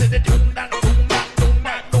ding. Kasi se dung dang dung dang dung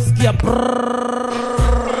dang dung. Skia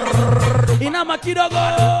brrrr. Inama kidogo.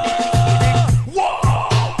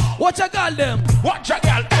 Watch a girl them. Watch a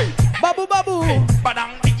girl, hey. Babu babu.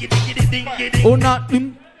 Badang digi digi ding ding. Una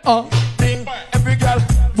ding. Every girl.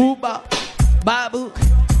 Booba. Babu.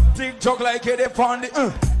 TikTok like it upon the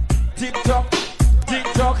TikTok,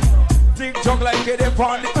 TikTok, TikTok like it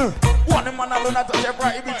upon the one man alone at the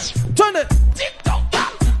private. Turn it. TikTok,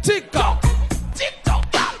 TikTok,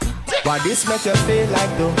 TikTok, TikTok. Why this make you feel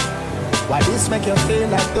like though? Why this make you feel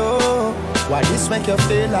like though? Why this make you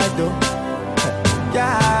feel like though?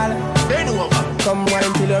 Girl, come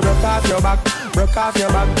wine till you broke off your back, broke off your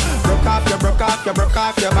back, broke off your, broke off your, broke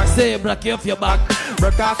off your back. Say broke off your back,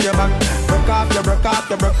 broke off your back, broke off your, broke off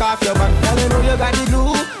your, broke off your back. Girl, you know you got the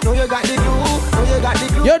glue, know you got the glue, know you got the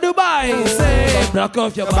glue. Yo Dubai, say broke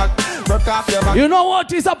off your back, broke off your back. You know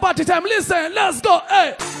what? It's a party time. Listen, let's go.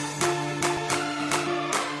 Hey.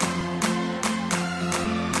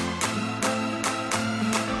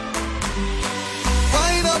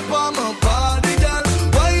 Wind up on my body, girl.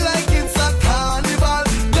 Why like it's a carnival?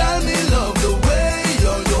 Girl, me love the way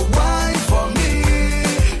you wine for me.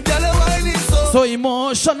 Girl, you wine is so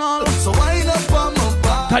emotional. So wind up on my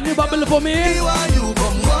body. Can you bubble for me?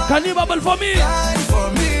 Can you bubble for me?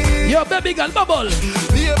 Yo, baby girl, bubble.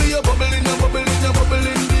 Baby, you're bubbling, you're bubbling, you're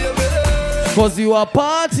bubbling, baby. Cause you are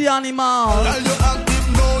party animal. Girl, you active,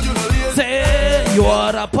 no, you know lazy. Say you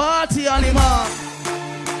are a party animal.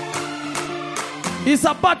 It's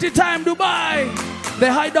a party time, Dubai. They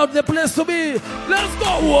hide out the place to be. Let's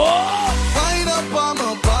go. Whoa. Wind up on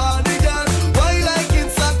my body, girl. Why like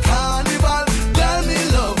it's a carnival? Girl, me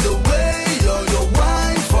love the way you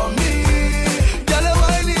wine for me. Girl, your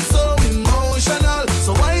wine is so emotional.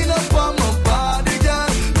 So wind up on my body, girl.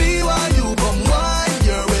 Me why you come wine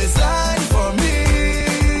your waistline for me.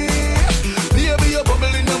 Baby, you're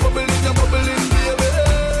bubbling, you're bubbling, you're bubbling, baby.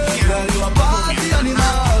 Girl, you a party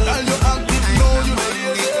animal. Girl, you active, no, you know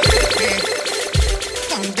lazy.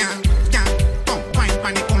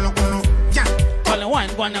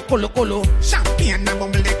 Wine, wine, kolo, kolo. Champagne and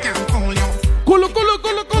bubble, they can't call you. Kolo, kolo,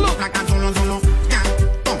 kolo, kolo. Like a zolo, zolo. Yeah,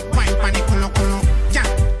 don't wine, panic, kolo, kolo. Yeah,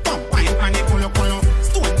 don't wine, panic, kolo, kolo.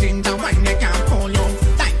 Stone ginger wine, they can't call you.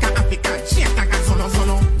 Like a African shake, like a zolo,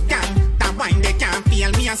 zolo. Yeah, that wine, they can't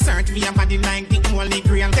feel me. A search via body like the holy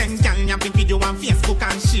grail. Then, girl, you have the video on Facebook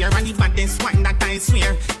and share. And the baddest wine that I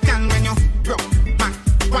swear. Girl, when you broke back,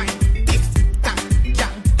 wine, tick, tack,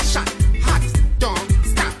 girl, shot, hot, don't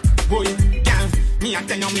stop, boy. Me I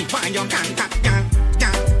tell you me why you can't tap, girl,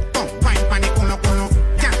 girl. Come wine pon the colo colo,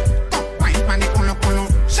 girl. Come wine pon the colo colo.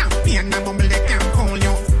 Champagne and bubble they can't call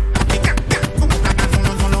you. Africa, girl, boom like a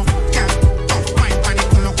zolo zolo, girl. Come wine pon the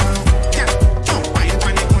colo colo, girl. Come wine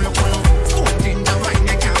pon the colo colo. Stone ginger wine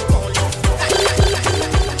they can't call you.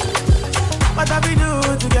 What have we do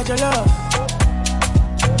to get your love?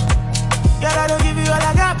 Girl, I don't give you all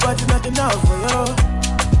I got, but it's not enough for you.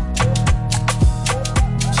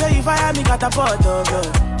 You fire me catapult of you.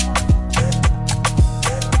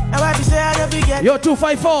 Now I be say I don't forget. Yo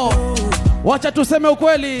 254. Wacha tuseme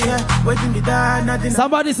ukweli.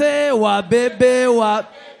 Somebody say wa bebe wa.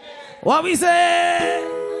 What we say?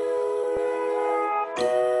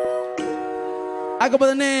 I go by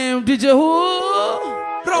the name DJ who?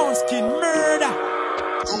 Brown Skin Murder.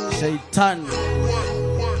 Shaitan.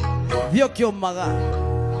 Vyokyo maga.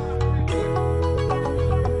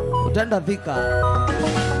 Utenda vika.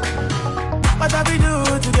 What have we do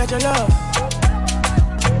to get your love?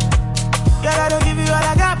 Girl, I don't give you all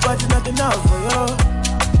I got, but it's not enough for you.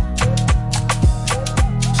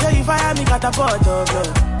 Show you fire me, got a pot of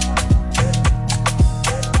love.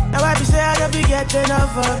 Now I be say I don't be getting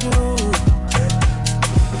enough of you.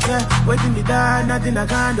 Yeah, waiting me down, nothing I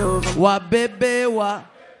can't do. Wa bebe wa.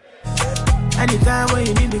 Anytime when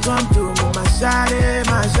you need me, come to me. My shawty,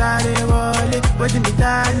 wallet. Waiting me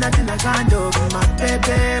down, nothing I can't do. My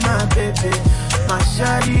baby, my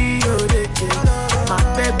shawty, oh, my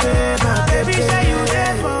baby, say you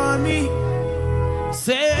there for me.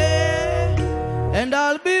 Say, and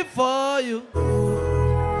I'll be for you.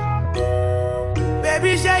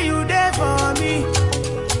 Baby, say you there for me.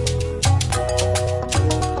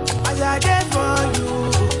 I there for you.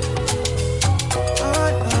 Oh,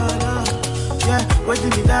 no. Yeah, waiting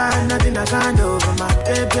me down, nothing I can't do. My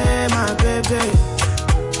baby.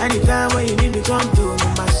 Anytime when you need me, come to me.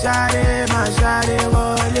 My shawty,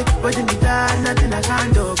 wallet. Waiting me down, nothing I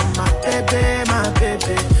can't do. My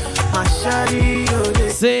baby, my shawty, oh,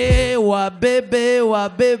 say wa bebe wa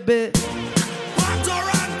bebe.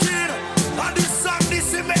 And this song,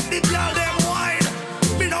 this make the girl them wine.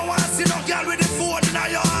 Me no want see no girl with the phone in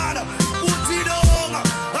your hand. Put it on,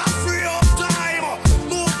 free up time.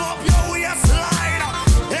 Move up your waistline.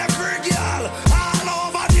 Every girl all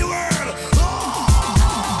over the world. Oh.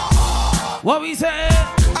 What we say?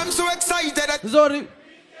 I'm so excited. Sorry.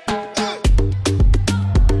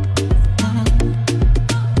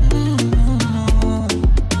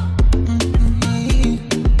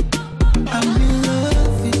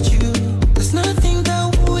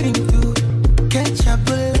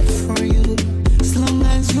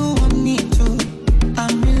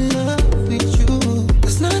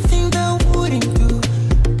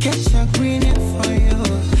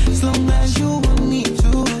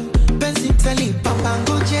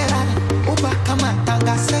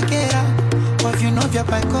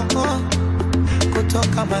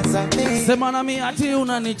 Sema na mi ati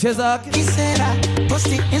unanicheza kisera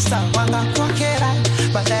posti insta wanga kwakera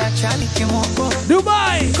baada ya chali kimoko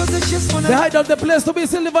Dubai the height of the place to be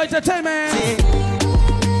Silver Entertainment.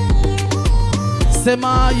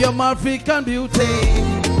 Sema you're my African beauty,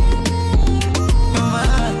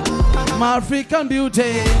 my African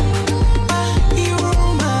beauty,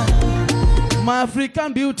 my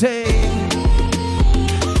African beauty.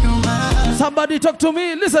 Somebody talk to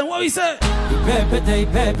me, listen what we say.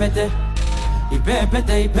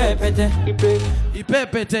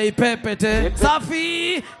 Ipepete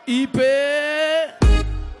safi ipe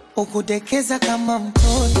ukudekeza kama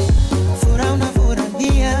mtoto furaha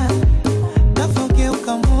unafurahia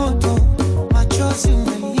nafogeuka moto machozi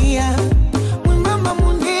umelia mwembamba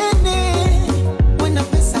munene wena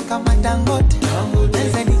pesa kama Dangote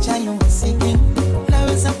naweza nichayo msiki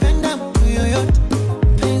naweza penda mtu yoyote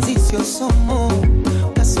penzi sio somo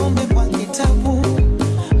kasome kwa kitabu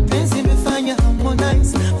penzi imefanya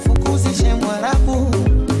Harmonize fukuzishe Mwarabu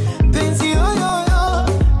penzi yoyoyo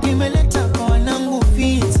imeleta kwa wanangu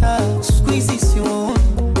vita squeeze sio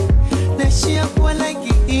nashia kwa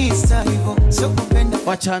like Easter hivyo sio kupenda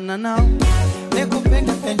wachana nao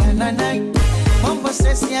nekupenda pendana naye mambo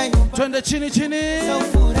sesi hayo twende chini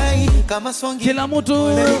furahi kama songi kila mtu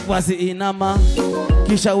basi inama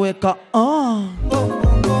kisha weka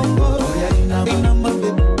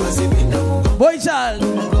boy child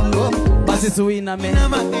basi suiname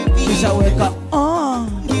kisha weka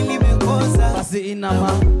basi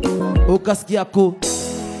inama ukasikia ku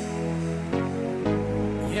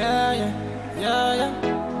yeah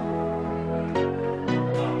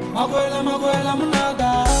magwela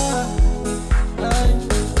munaga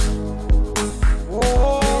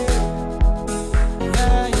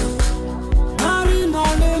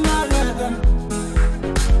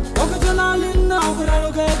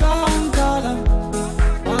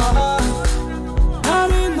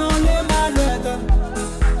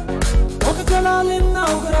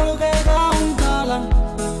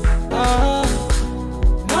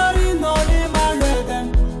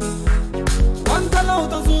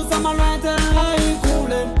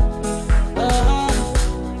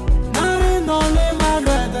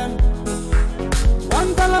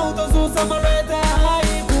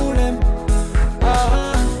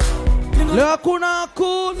leo kuna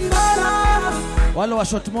Wale wa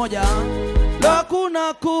shot moja.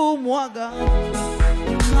 Hakuna kumwaga.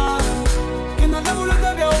 Kina dabula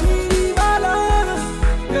tabia unini bala.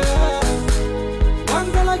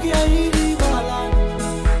 Wangala kia hili bala.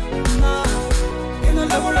 Kina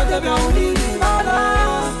dabula tabia unini bala.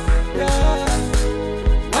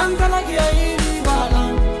 Wangala kia hili bala.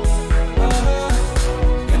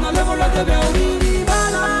 Kina dabula tabia unini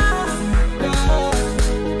bala.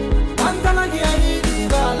 Wangala kia hili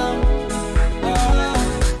bala.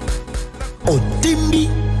 Otimbi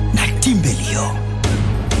na Timbelio.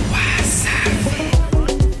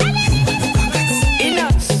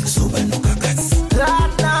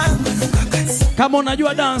 Kama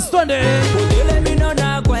unajua dance twende. Odele mino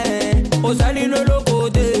na kwe, osali no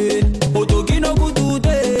lokote, otokino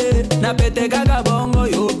kutute, na pete kaka bongo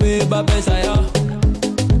yope ba pesa ya.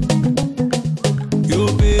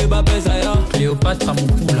 Yope ba pesa ya. Cléopâtre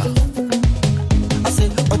Mukula. Ase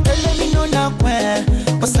odele mino na kwe,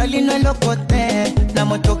 osali no lokote, na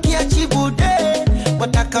motokia chibude,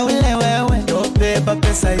 wataka ule wewe, yope ba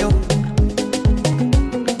pesa yo.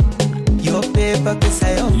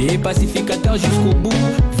 Les pacificateurs jusqu'au bout,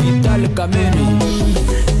 Vital Kameni.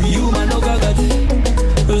 Yuma no gagati,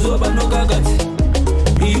 Zoba no gagati.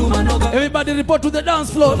 Yuma no gagati. Everybody report to the dance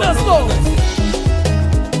floor. Let's go.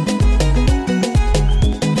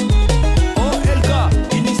 OLK,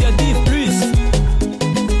 Initiative Plus.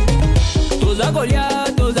 Toza Golia,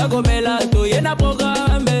 Toza Gomela, Toyena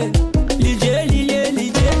programme. Lilie, Lilie,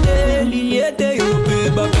 Lilie, Lilie, te yope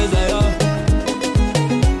bapezaya.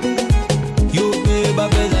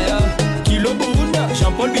 Kilo Bunda,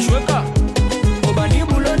 Jean-Paul Bichweka. Obani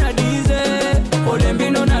Bulo na dize,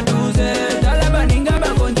 Olembino na duze. Dalabaninga ba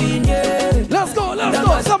continue. Let's go,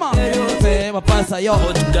 come on. Say ma pasa yo.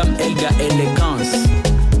 Rotterdam Elga Elegance.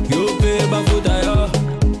 Yope ba futa yo.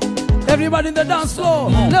 Everybody in the dance floor.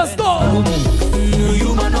 Let's go.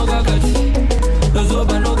 Yuma no gagati.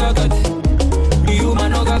 Zoba no gagati. Yuma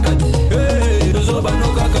no gagati. Hey, Zoba no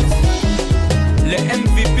gagati. Le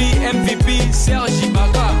MVP, Serge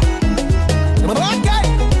Ibaka. Okay.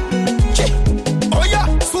 Che. Oya,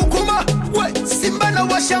 Sukuma, we, Simba na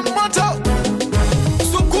washa moto.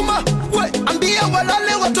 Sukuma, we, ambia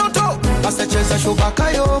walale watoto. Asa cheza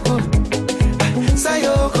shubaka yoko,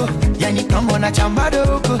 sayoko, yani kama na chamba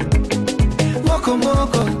doko. Moko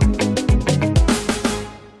moko.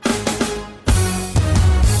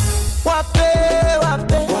 Wape,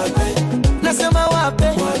 wape, wape. Nasema wape,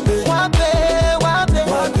 wape, wape,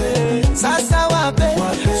 wape. Sasa wape,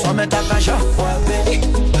 sometakasha wape,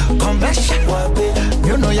 kombesha wape,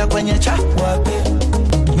 nyuno ya kwenye cha wape,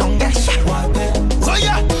 nyongesha wape.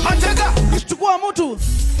 Oya, mateka, chukua mtu.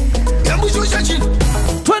 Hebu shusha chini.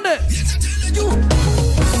 Twende.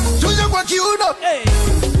 Shusha kwa kiuno.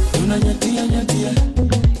 Tunanyatia nyatia.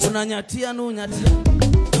 Tunanyatia nu nyatia.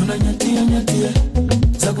 Tunanyatia nyatia.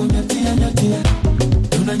 Zago nyatia nyatia.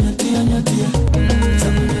 Tunanyatia nyatia.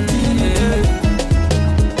 Zago nyatia nyatia.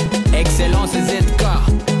 Excellence ZK.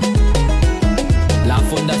 La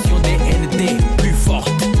fondation DND plus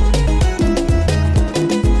forte.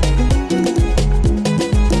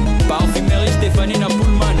 Parfumerie Stéphanie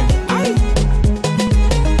Napoulman. Aïe.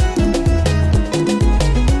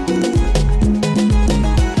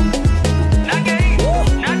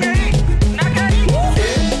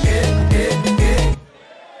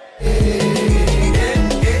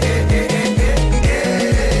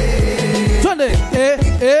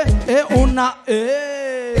 Una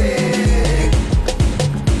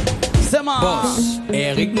Sema Boss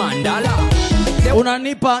Eric Mandala.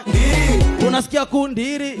 Unanipa unasikia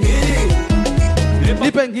kundiri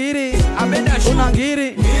nipe ngiri una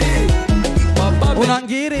ngiri una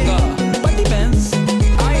ngiri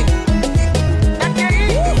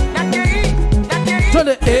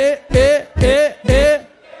twende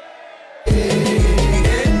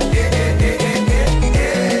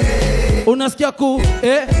unasikia ku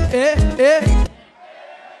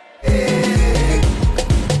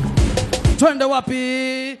twende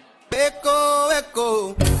wapi? Weko,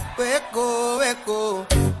 weko, weko, weko,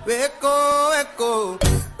 weko, weko,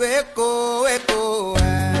 weko, weko,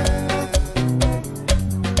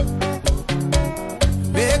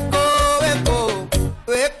 weko, weko,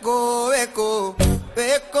 weko, weko,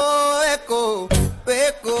 weko, weko,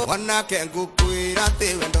 weko. Wana kengu kuira te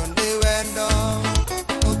wendo ndi wendo,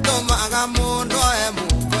 utomaga mundu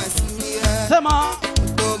emu kwesie. Sema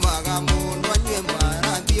utomaga mundu nye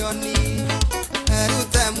mara dioni.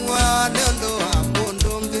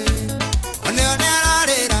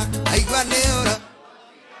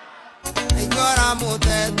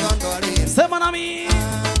 Sema nami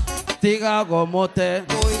tiga gomote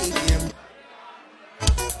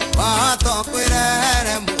Wato kwire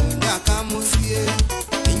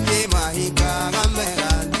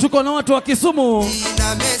Tuko na watu wa Kisumu.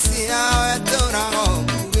 Na Messi awe tunao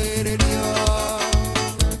kugeredio.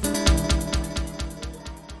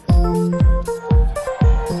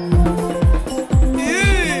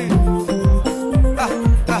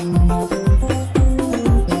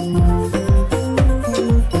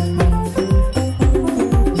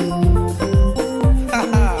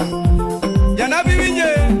 Jana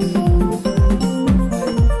bibinje.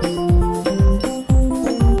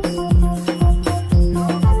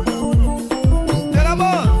 Jana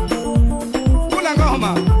mo. Kuna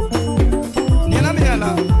ngoma. Niana miana.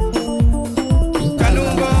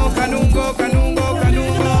 Kanungo, kanungo, kanungo,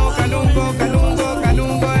 kanungo, kanungo, kanungo,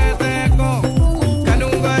 kanungo eteko.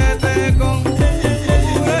 Kanungo eteko.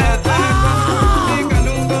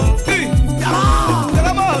 Kanungo.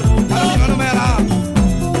 Jana mo. Kanungo mera.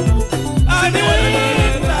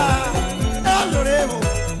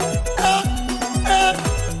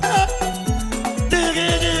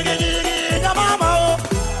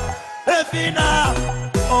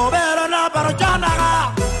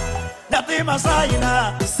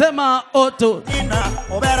 Sema Otto.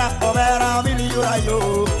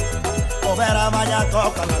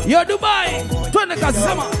 Yo Dubai. Twende kazi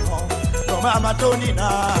sema. Mama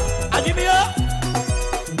Tonina, Adibia,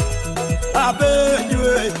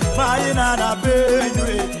 Abenue, Maina na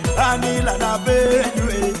Benue, Anila na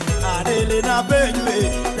Benue, Adele na Benue,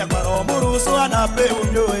 Yakaro Murusu na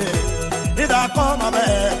Benue, Ida Koma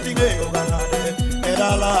Tige Oganade,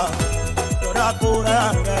 Edala,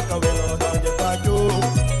 Torakura, Kawelo, Donje Pajo,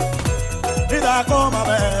 Ida Koma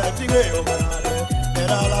Tige Oganade,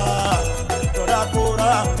 Edala,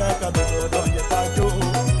 Torakura, Kawelo, Donje Pajo.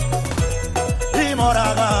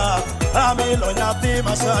 Moraga, amilo nyati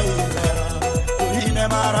masai mera, uine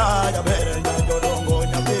mara ya bere nyadongo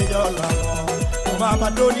nyati yolano,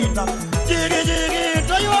 mama donina, jigi jigi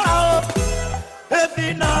toyao,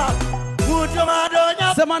 efina, mucho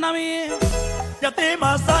madonya, sema nami, nyati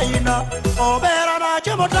masai na, obera na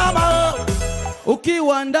chimotama,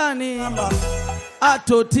 ukiwa ndani,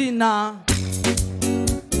 Atotina.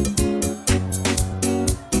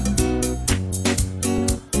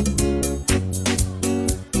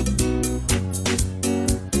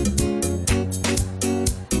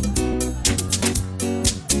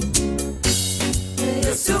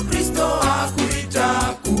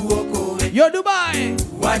 Yo Dubai,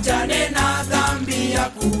 Wachane na dhambi ya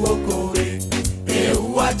kuokoe,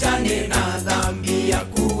 wachane na dhambi ya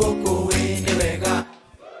kuokoe, ni wega.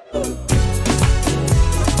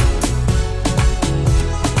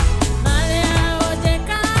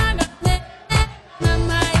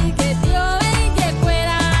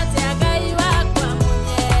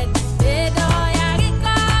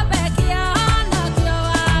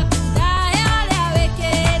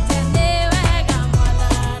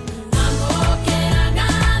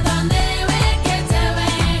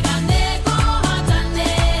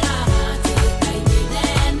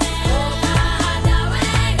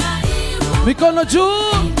 mikono juu.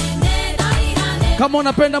 Kama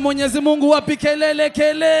unapenda Mwenyezi Mungu, wapi kelele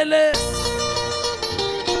kelele.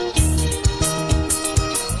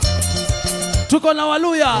 Tuko na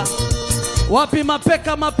Waluya, wapi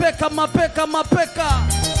mapeka mapeka mapeka mapeka.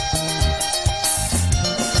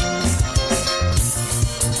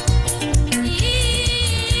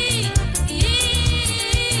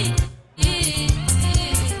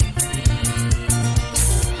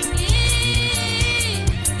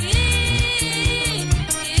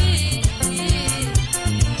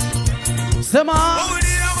 Sema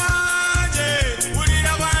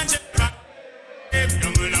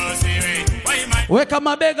weka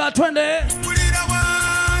mabega twende.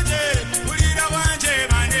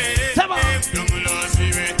 Sema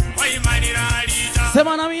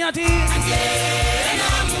sema na miati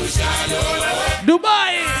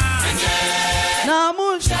Dubai na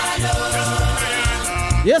musha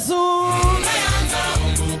Yesu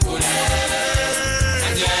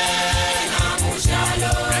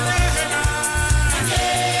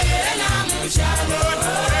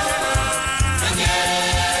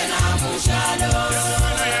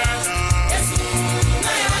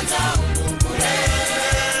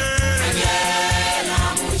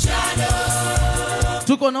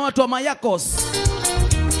tuko na watu wa Mayakos.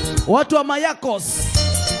 Watu wa Mayakos.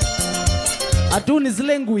 Atunis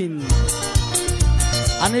Lenguin.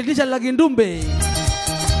 Anaitisha Lagindumbe.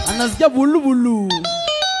 Anasikia bulubulu.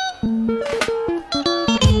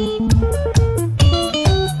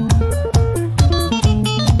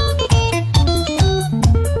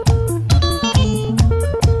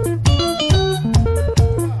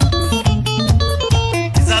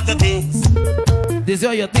 These are the things. These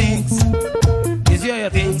are your things. These are your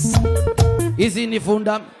things. Hizi ni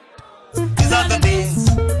funda. These are the things.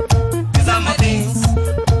 These are my things.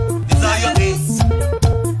 These are your things.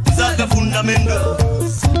 These are the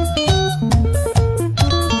fundamentals.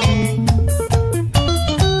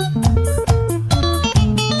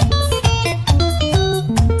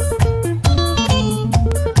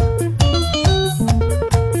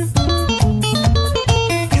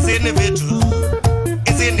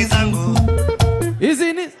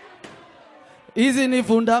 Hizi ni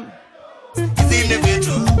funda. Hizi ni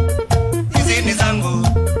vitu. Hizi ni zangu.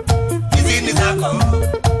 Hizi ni zako.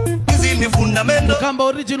 Hizi ni fundamental. Kamba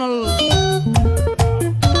original.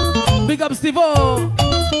 Big up Steve-O.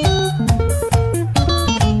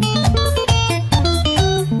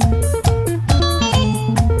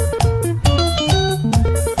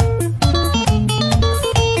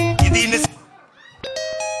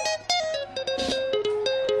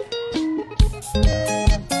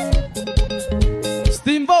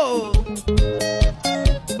 Steamboat.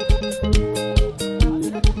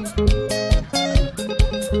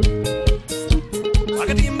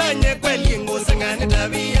 Wakatimbanye kweli ngusangane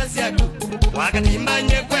tabia siaku.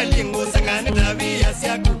 Wakatimbanye kweli ngusangane tabia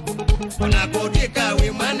siaku. Wanakutika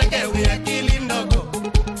we mwana kewe akili ndogo.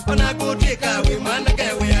 Wanakutika we mwana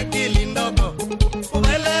kewe akili ndogo.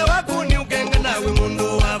 Uelewa kuni ukenga nawe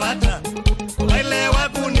mundu wa bata. Uelewa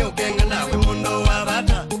kuni ukenga nawe mundu wa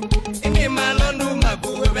bata. Ini malondu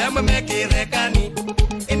makuwe bema mekirekani.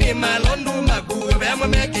 Ini malondu makuwe bema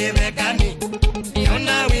mekirekani.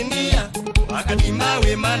 Niona windia wakatimba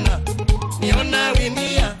we mana. Niona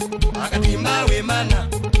windia wakatimba we mana.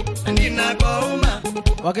 Ndina kouma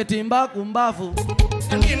waketimba kumbafu.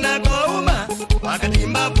 Ndina kouma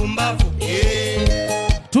wakatimba kumbafu.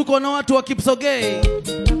 Tuko na watu wa Kipsogei.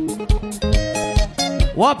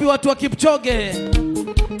 Wapi watu wa Kipchoge?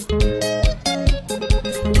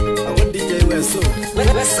 DJ Weso.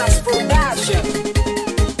 Wesas Production.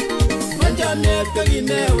 Wanja miaka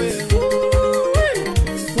ginewe.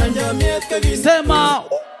 Wanja miaka ginewe. Sema.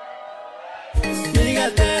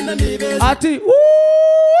 Niga tena nibezi. Ati.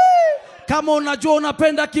 Kama unajua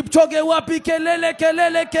unapenda Kipchoge wapi kelele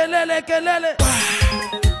kelele kelele kelele.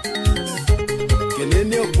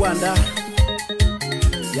 Keneni Ogwanda.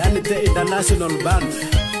 Yani the international band.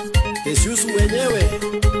 Yesusu wenyewe.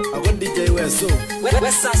 Ako DJ Weso.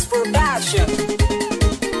 Wesas Production.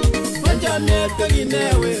 Wanja miaka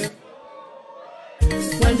ginewe.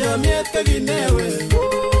 Wanja miaka ginewe.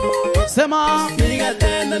 Sema. Niga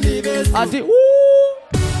tena nibezi. Ati.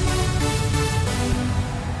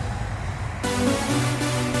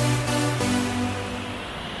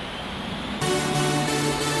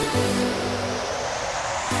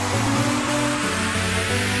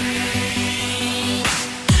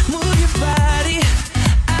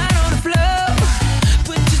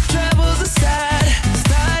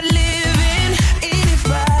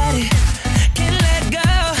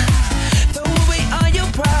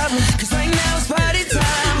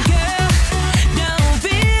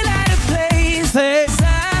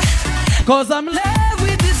 Cause I'm in love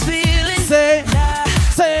with this feeling. Say,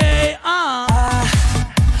 I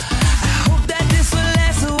hope that this will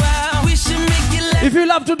last a while. We should make it last. If you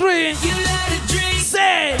love to drink, you love to drink.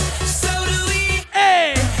 Say, so do we.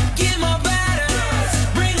 Hey, get more bottles,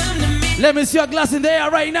 bring them to me. Let me see your glass in the air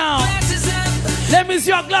right now. Let me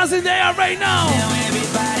see your glass in the air right now.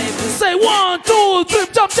 Say 1, 2, 3,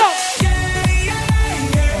 jump, jump.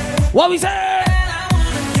 What we say?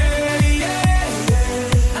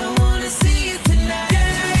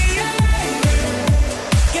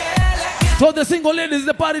 So the single ladies,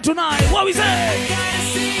 the party tonight. What we say?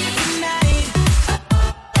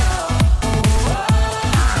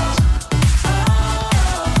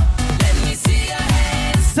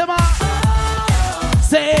 Sema.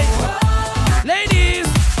 Say, ladies.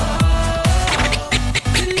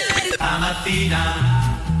 Stamattina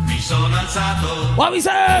mi sono alzato. What we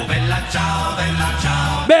say? Oh, bella ciao,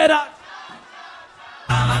 Better.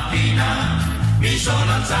 Stamattina mi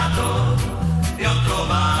sono alzato e ho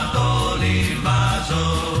trovato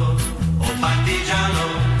l'invaso. Oh partigiano,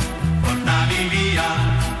 portami via.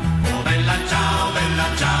 Oh bella ciao, bella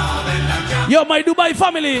ciao, bella ciao. Yo, my Dubai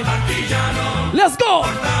family. Partigiano, let's go.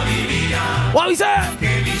 Portami via. What we say?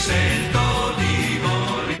 Che mi sento di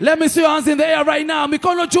morire. Let me see your hands in the air right now.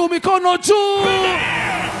 Mikono juu, mikono juu.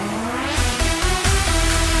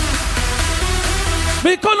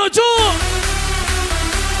 Mikono juu.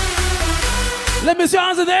 Let me see your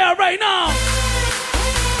hands in the air right now.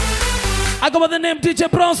 I go by the name DJ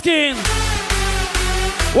Brownskin.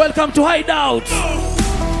 Welcome to Hideout.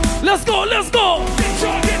 Let's go, let's go. Get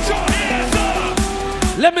your hands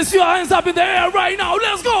up. Let me see your hands up in the air right now.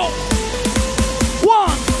 Let's go.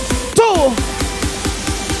 1, 2,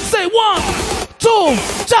 Say 1,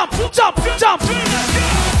 2, jump, jump, jump.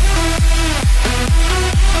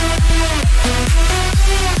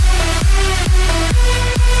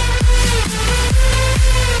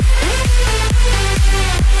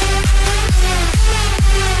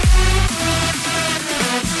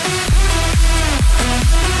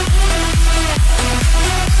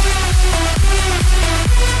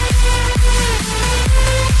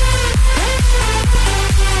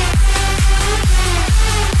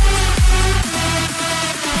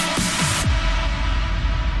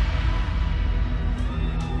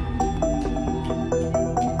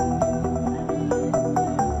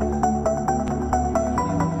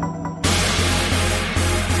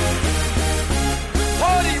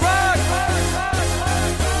 Party rock.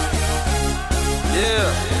 Yeah.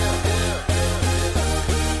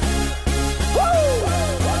 Woo.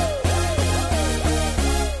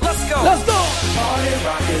 Let's go. Let's go. Party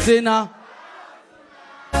rock is Zena.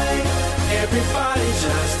 everybody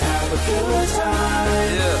just have a good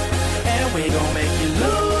time. Yeah. And we gon' make you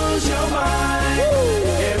lose your mind.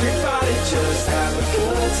 Everybody just have a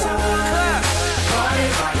good time. Party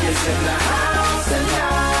rock is in the house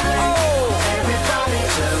tonight. Everybody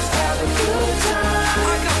just have a good time.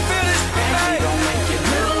 I can feel it. And we gon' make you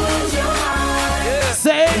lose your mind. Yeah.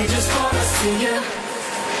 Say. We just wanna see you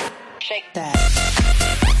shake that.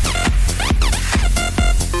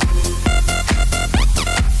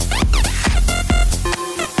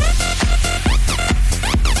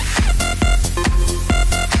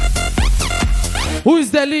 Who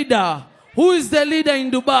is the leader? Who is the leader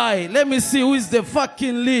in Dubai? Let me see who is the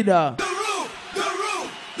fucking leader.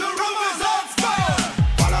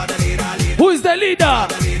 Who is the leader?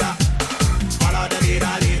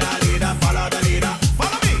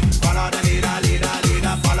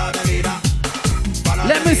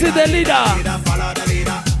 Let me see the leader.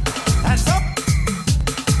 Hands up,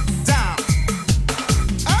 down,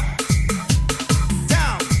 up,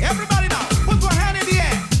 down. Everybody now, put one hand in the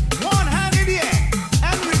air. One hand in the air.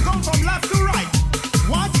 And we go from left to right.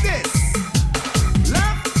 Watch this.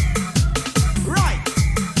 Left, right.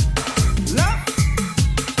 Left,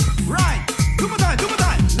 right. Two more time, two more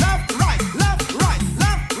time. Left, right, left, right,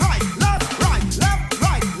 left, right, left, right, left,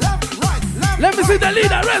 right, left, right, left. Let me see the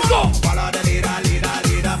leader. Let's go. Follow the leader, leader,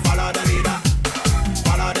 leader, follow the leader.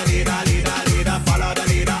 Follow the leader, leader, leader, follow the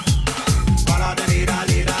leader. Follow the leader,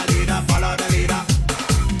 leader, leader, follow the leader.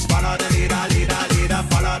 Follow the leader, leader, leader,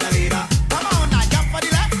 follow the leader. Come on now, jump for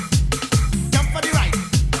the left, jump for the right.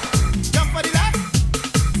 Jump for the left,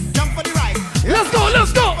 jump for the right. Let's go,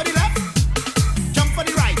 let's go. Jump for the left, jump for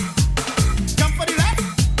the right. Jump for the left,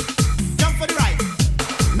 jump for the right.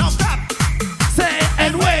 Now clap. Say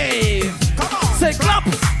and wave. Come on. Say clap.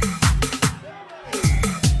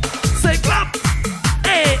 Say clap.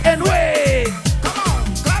 Hey and wave. Come on,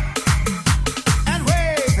 clap and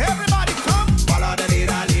wave. Everybody come. Follow the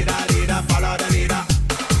leader, leader, leader. Follow the leader.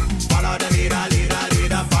 Follow the leader, leader,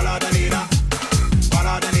 leader. Follow the leader.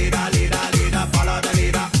 Follow the leader, leader, leader. Follow the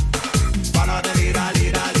leader. Follow the leader,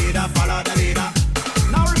 leader, leader. Follow the leader.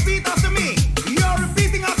 Now repeat after me. You're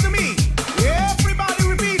repeating after me. Everybody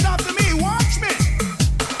repeat after me. Watch me.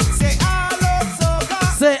 Say I love soca.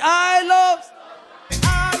 Say I love. I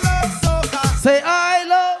love soca. Say I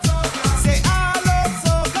love. Say I love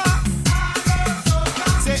soca.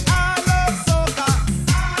 Say I love soca.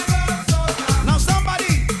 Now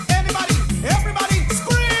somebody, anybody, everybody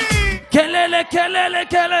scream. Kelele, kelele,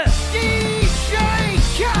 kelele. DJ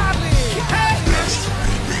Khaled.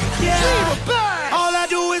 Yeah. All I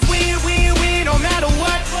do is win, win, win, no matter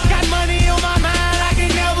what. Got money on my mind, I can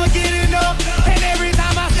never get enough. And every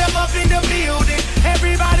time I step up in the building,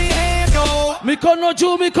 everybody hands go. Mikono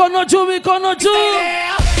juu, mikono juu, mikono juu.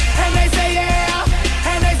 Yeah. And they say yeah,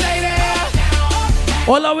 and they say yeah.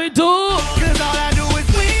 All I we do. Cause all I do is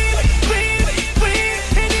win, win, win.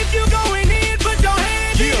 And if you going in, put your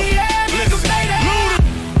hands in the air, make them say that.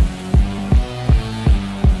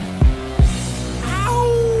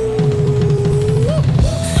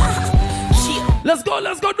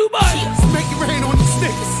 Let's go Dubai. Make it rain on these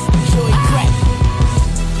niggas.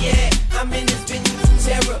 Yeah, I'm in this bitch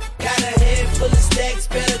terror. Got a head full of stacks,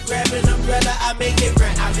 better grab an umbrella. I make it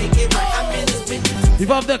right, I make it right. I'm in this bitch. If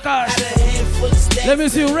off the car, Got a head full of stacks. let me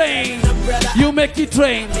see rain. You make it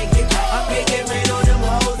rain. I make it rain on them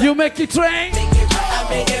hoes. You make it rain. I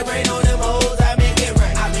make it rain on them hoes. I make it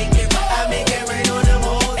right. I make it right. I make it rain on them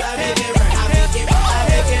hoes. I make it right. I make it right. I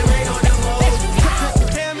make it rain on them hoes.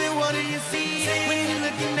 Tell me what do you see when you're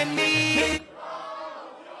looking at me?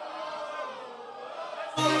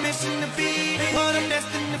 I'm missing the beat, what I'm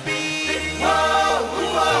destined to be. Whoa,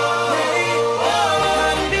 whoa, hey,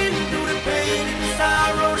 whoa. I've been through the pain and the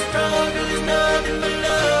sorrows.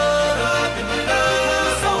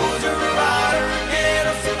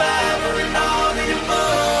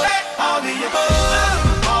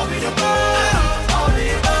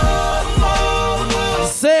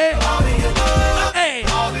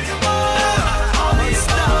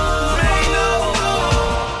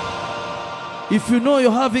 If you know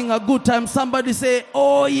you're having a good time, somebody say,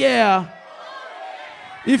 oh yeah.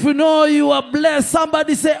 If you know you are blessed,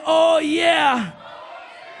 somebody say, oh yeah.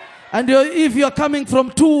 And if you're coming from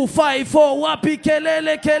 254, wapi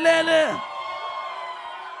kelele kelele.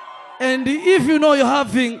 And if you know you're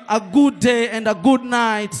having a good day and a good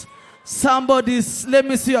night, let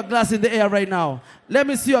me see your glass in the air right now. Let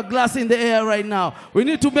me see your glass in the air right now. We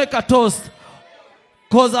need to make a toast.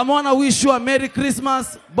 Because I want to wish you a Merry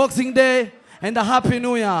Christmas, Boxing Day, and a Happy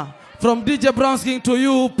New Year. From DJ Brownskin to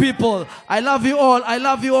you people. I love you all, I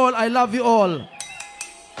love you all, I love you all.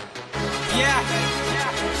 Yeah.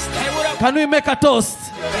 Hey, what up? Can we make a toast?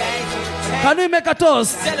 Can we make a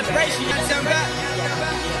toast? Celebration, you know what I'm talking about?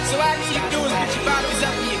 So all I need you to do is put your bottles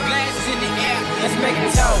up and your glasses in the air. Let's make a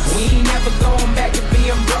toast. We ain't never going back to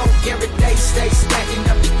being broke. Every day stay stacking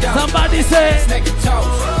up the dough. Somebody say. Let's make a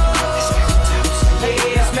toast.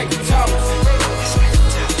 Yeah, let's make a toast.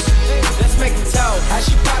 Let's make a toast. How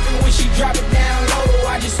she poppin' when she drop it down low?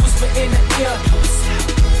 I just whisper in the ear.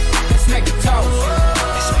 Let's make a toast.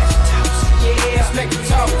 Yeah, let's make a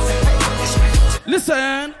toast.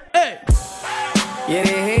 Listen, hey. Yeah,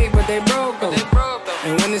 they hate, but they broke them.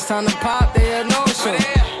 And when it's time to pop, they a no-show.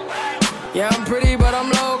 Yeah, I'm pretty, but I'm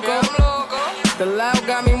loco. The loud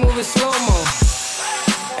got me moving slow-mo.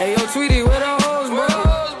 Hey, yo, Tweety, where the hoes, bro?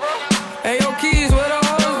 Hey, yo, Keys, where the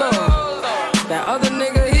hoes, though? That other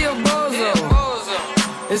nigga, he a bozo.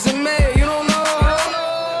 It's a man, you don't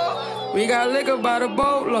know. We got liquor by the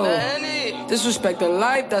boatload. Disrespect the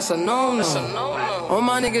life, that's a no-no. All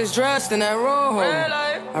my niggas dressed in that rojo.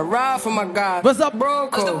 I ride for my God. What's up,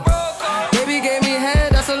 Broco? Baby gave me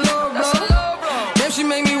head, that's a low blow. Damn, she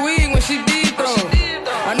make me weak when she deep throw.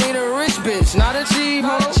 I need a rich bitch, not a cheap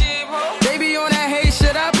hoe. Baby on that hate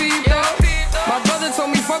shit, I peep though. My brother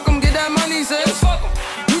told me fuck him, get that money, sis.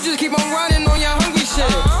 You just keep on running on your hungry shit.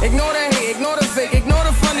 Ignore the hate, ignore the fake, ignore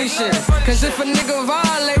the funny shit. Cause if a nigga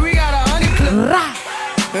violate, we got 100 clip.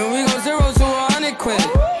 And we go 0 to 100 quid.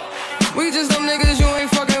 We just them niggas you ain't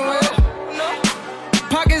fucking with.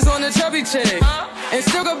 Pockets on the chubby chick. And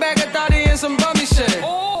still go back a thotty and some bummy shit.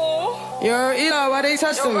 You heard Eli, why they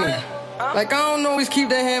touching me? Like I don't always keep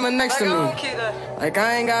the hammer next to me. Like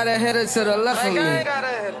I ain't got a header to the left of me.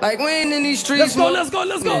 Like we ain't in these streets. Let's go.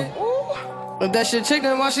 If that shit chick,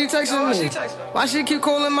 then why she texting me? Why she keep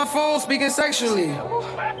calling my phone, speaking sexually?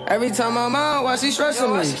 Every time I'm out, why she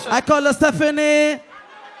stressing me? I call her Stephanie.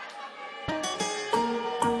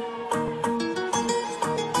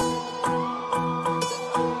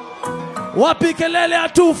 Wapi kelele ya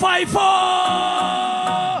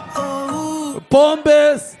 254.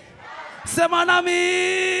 Pombes. Sema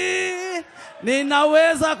nami.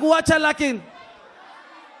 Ninaweza kuacha lakini.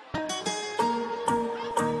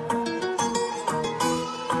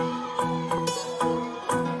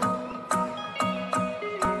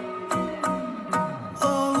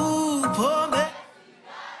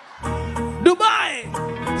 Dubai.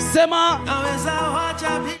 Sema. Naweza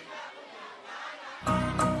wacha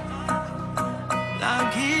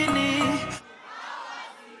lakini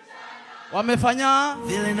wamefanya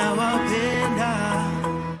vile na wapenda.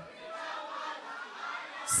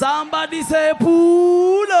 Somebody say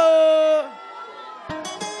pull up.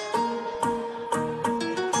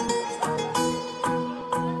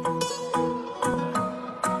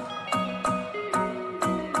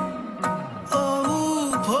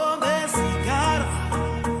 Pombe sigara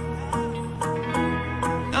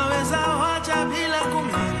naweza wacha bila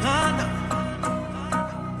kung'ang'ana,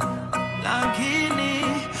 lakini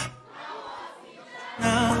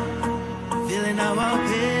na vile na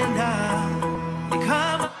wapenda ni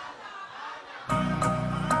kama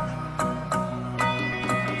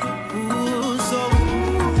so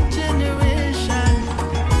generation.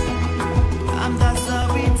 I'm the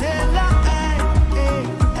storyteller.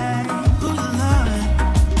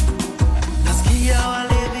 Nasikia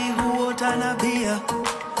walevi huota na bia,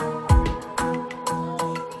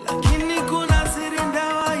 lakini kuna siri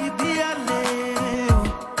ndawaibia leo.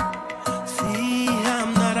 See,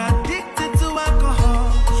 I'm not addicted to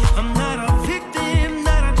alcohol. I'm not a victim,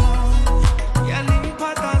 not at all.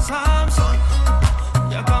 Yalimpata Samson,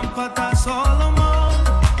 yakampata Solomon.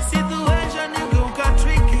 Situation igeuka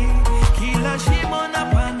tricky, kila shimo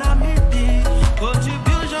napanda miti.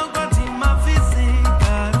 Contribution kwa timu afisi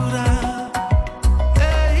Karura.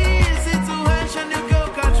 Hey, situation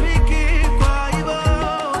igeuka tricky, kwa hivyo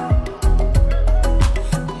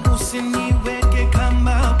musiniweke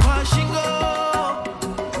kamba kwa shingo.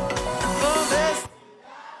 Oh, best.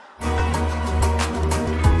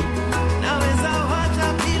 Naweza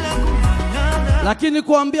wacha bila kung'ang'ana, Lakini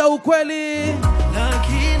kuambia ukweli,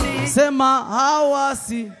 lakini sema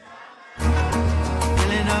hawasi.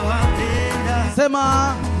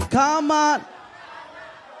 Sema, come on.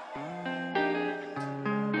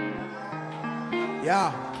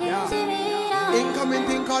 Yeah. Incoming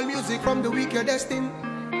thing called music from the weak you're destined.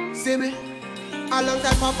 See me?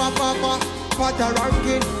 Alongside Pata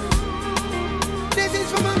ranking. This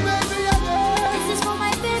is for my baby again. This is for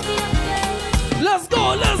my baby again. Let's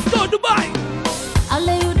go, Dubai. I'll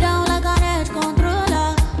lay you down like an edge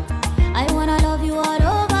controller. I wanna love you all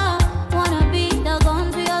over. Wanna be the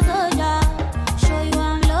gun to your soldier. Show you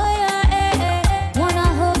I'm loyal. Wanna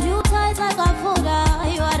hold you tight like a folder.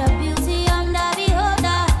 You are the beauty, I'm the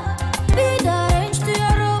beholder. Be the range to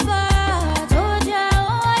your rover. Told ya,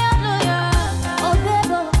 oh, I am loyal. Oh,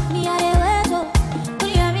 baby, ni areweto.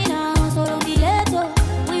 Kulia mi now, so don't be late.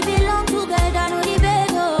 We belong together, no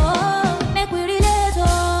debate. Make we relate.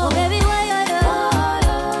 Oh, baby, where you go?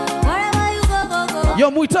 Wherever you go, go, go. Yo,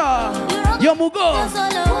 Muita. Yo, Mugo.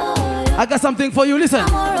 I got something for you, listen. I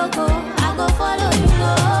go follow you,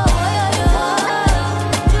 go.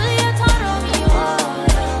 Juliet and Romeo.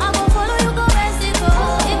 I go follow you, go Mexico.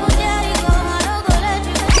 Even there you go, I don't go let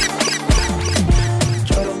you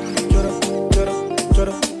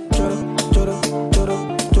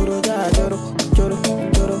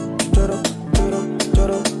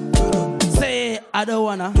Say, I don't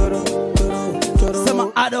wanna. Say,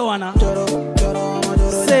 I don't wanna.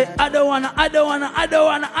 Say, I don't wanna, I don't wanna, I don't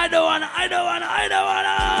wanna, I don't wanna, I don't wanna, I don't wanna.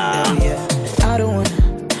 I don't wanna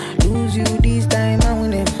lose you this time, I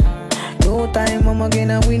win it. No time, I'm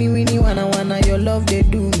gonna winnie, wanna your love, they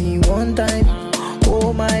do me one time.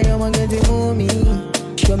 Oh my, I'm gonna get me.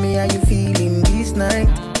 Show me how you feeling this night.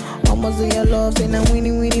 I'ma say your love, say now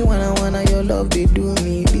winnie, wanna your love, they do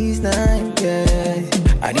me this night, yeah.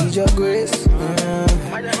 I need your grace,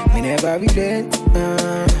 me never regret,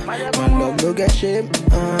 my love no get shame,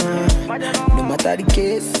 no matter the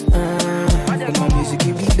case, but my music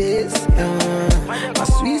give me bass, my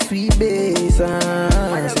sweet bass, so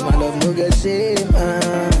my love no get shame,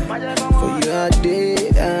 for you all day,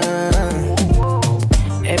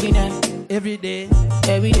 every night, every day,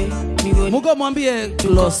 Mugo mwambie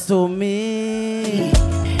close to me,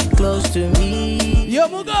 close to me. Yo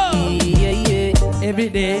Mugo, yeah. Every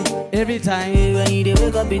day, every time. When you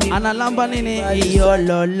wake up in the analamba nini, yo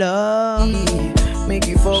lolo, make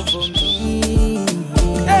you fall for me.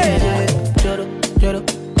 Hey, choro, ja,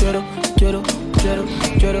 choro.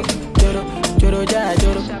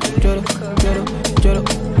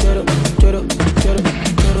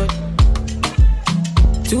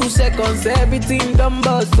 2 seconds, everything done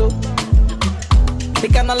bust, oh. The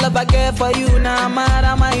kind of love I get for you, now mad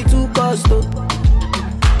am I too cost, oh.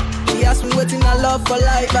 She asked me waiting I love for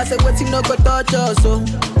life, I said waiting no go touch us, oh.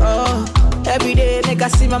 Every day make I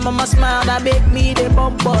see my mama smile, that make me the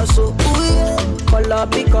bump us, oh. Color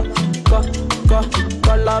picker,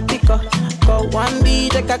 color picker, one B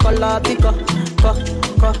take a color picker,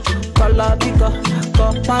 color picker,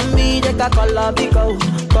 one B take a color picker,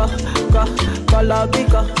 color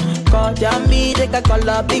picker, Jamie take a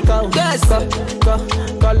color picker, yes,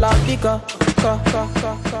 color picker.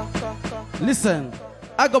 Listen,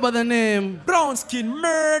 I go by the name Brown Skin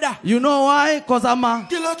Murder. You know why? Cause I'm a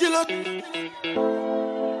killer.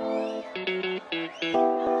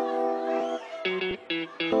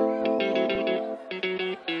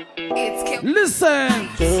 Listen,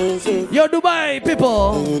 yo Dubai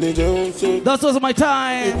people, that was my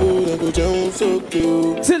time.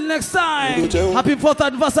 Till next time, happy 4th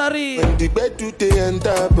anniversary.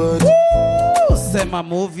 Woo! Sema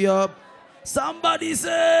move your. Somebody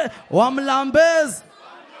say, Wam Lambez.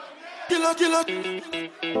 Killer.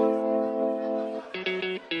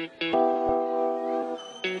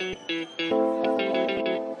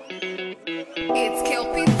 It's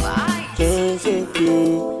Kelpie Vibes. So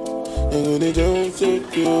cute. They jump so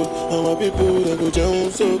cute. And my people they go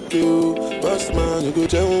jump so cute. Boss man you go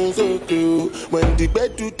jump so cute. When the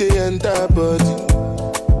bed do they enter body.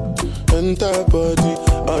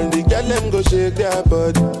 All the girl them go shake their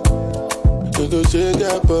body. They go shake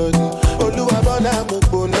their body. Oluwabona mo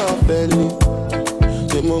bona belly.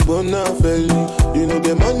 Say mo bona belly. You know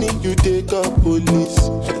the money you take up police.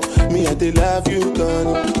 Me I they love you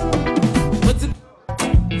gone.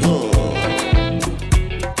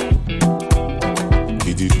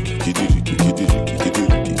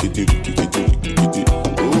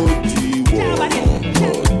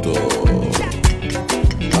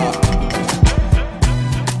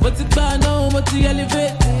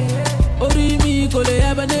 Elevate, ori mi ko le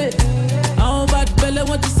ebane. Àwọn bad belle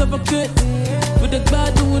want to suffocate. With the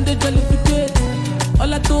bad doing the jollificate.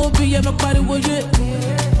 All I do be yeah, my body will yeah.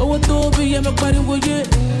 Oh, I do be yeah, my body will yeah.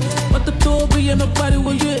 What the do be yeah, my body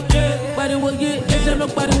will yeah. Body will yeah, yeah, my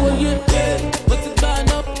body will yeah. What's it by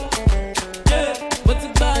now? What's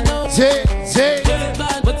it by now? J.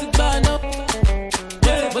 What's it by now?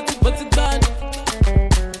 What's it by now?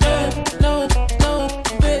 No,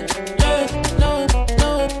 bitch. No,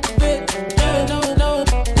 bitch.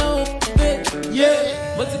 No, bitch.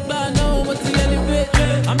 Yeah. What's it by now? What's the other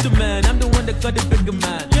bitch? I'm the man, I'm the one that got the bigger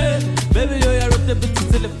man. Baby, yo, I wrote the bitch to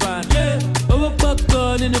telephone. Over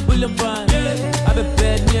popcorn in the bullet van. I've been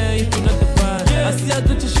bad, yeah, if you're not the fan. I see I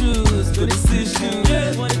got your shoes, got the see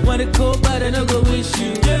shoes. Wanna go bad and I go wish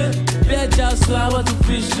you. Bad job, so I want to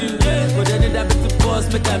fish you. But then that bitch the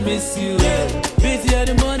boss, make I miss you. Busy in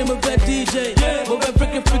the morning, my bad DJ. My bad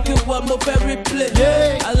freaking what, my bad replay.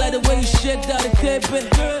 I like the way you shake down the table.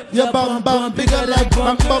 Your bum bum bigger like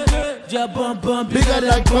bum bum. Your bum bum bigger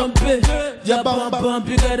like bum. Your bum bum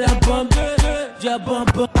bigger than bum. Your bum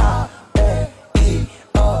bum.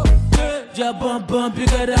 Your bum bum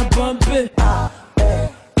bigger than bum.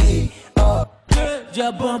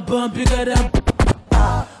 Your bum bum bigger than.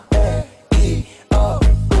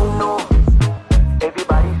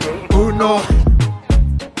 Uno.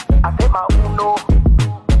 I say my uno.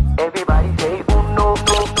 Everybody say uno.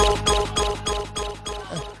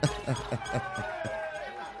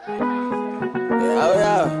 Oh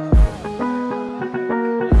yeah.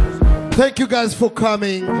 Thank you guys for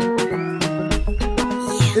coming.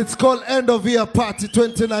 It's called End of Year Party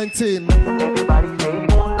 2019.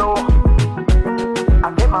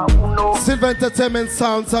 Silver Entertainment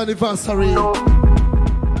Sounds Anniversary.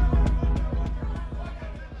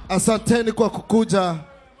 Asanteni kwa kukuja.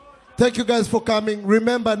 Thank you guys for coming.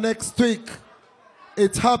 Remember next week,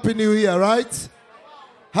 it's Happy New Year, right?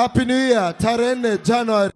 Happy New Year, tarehe 4 January.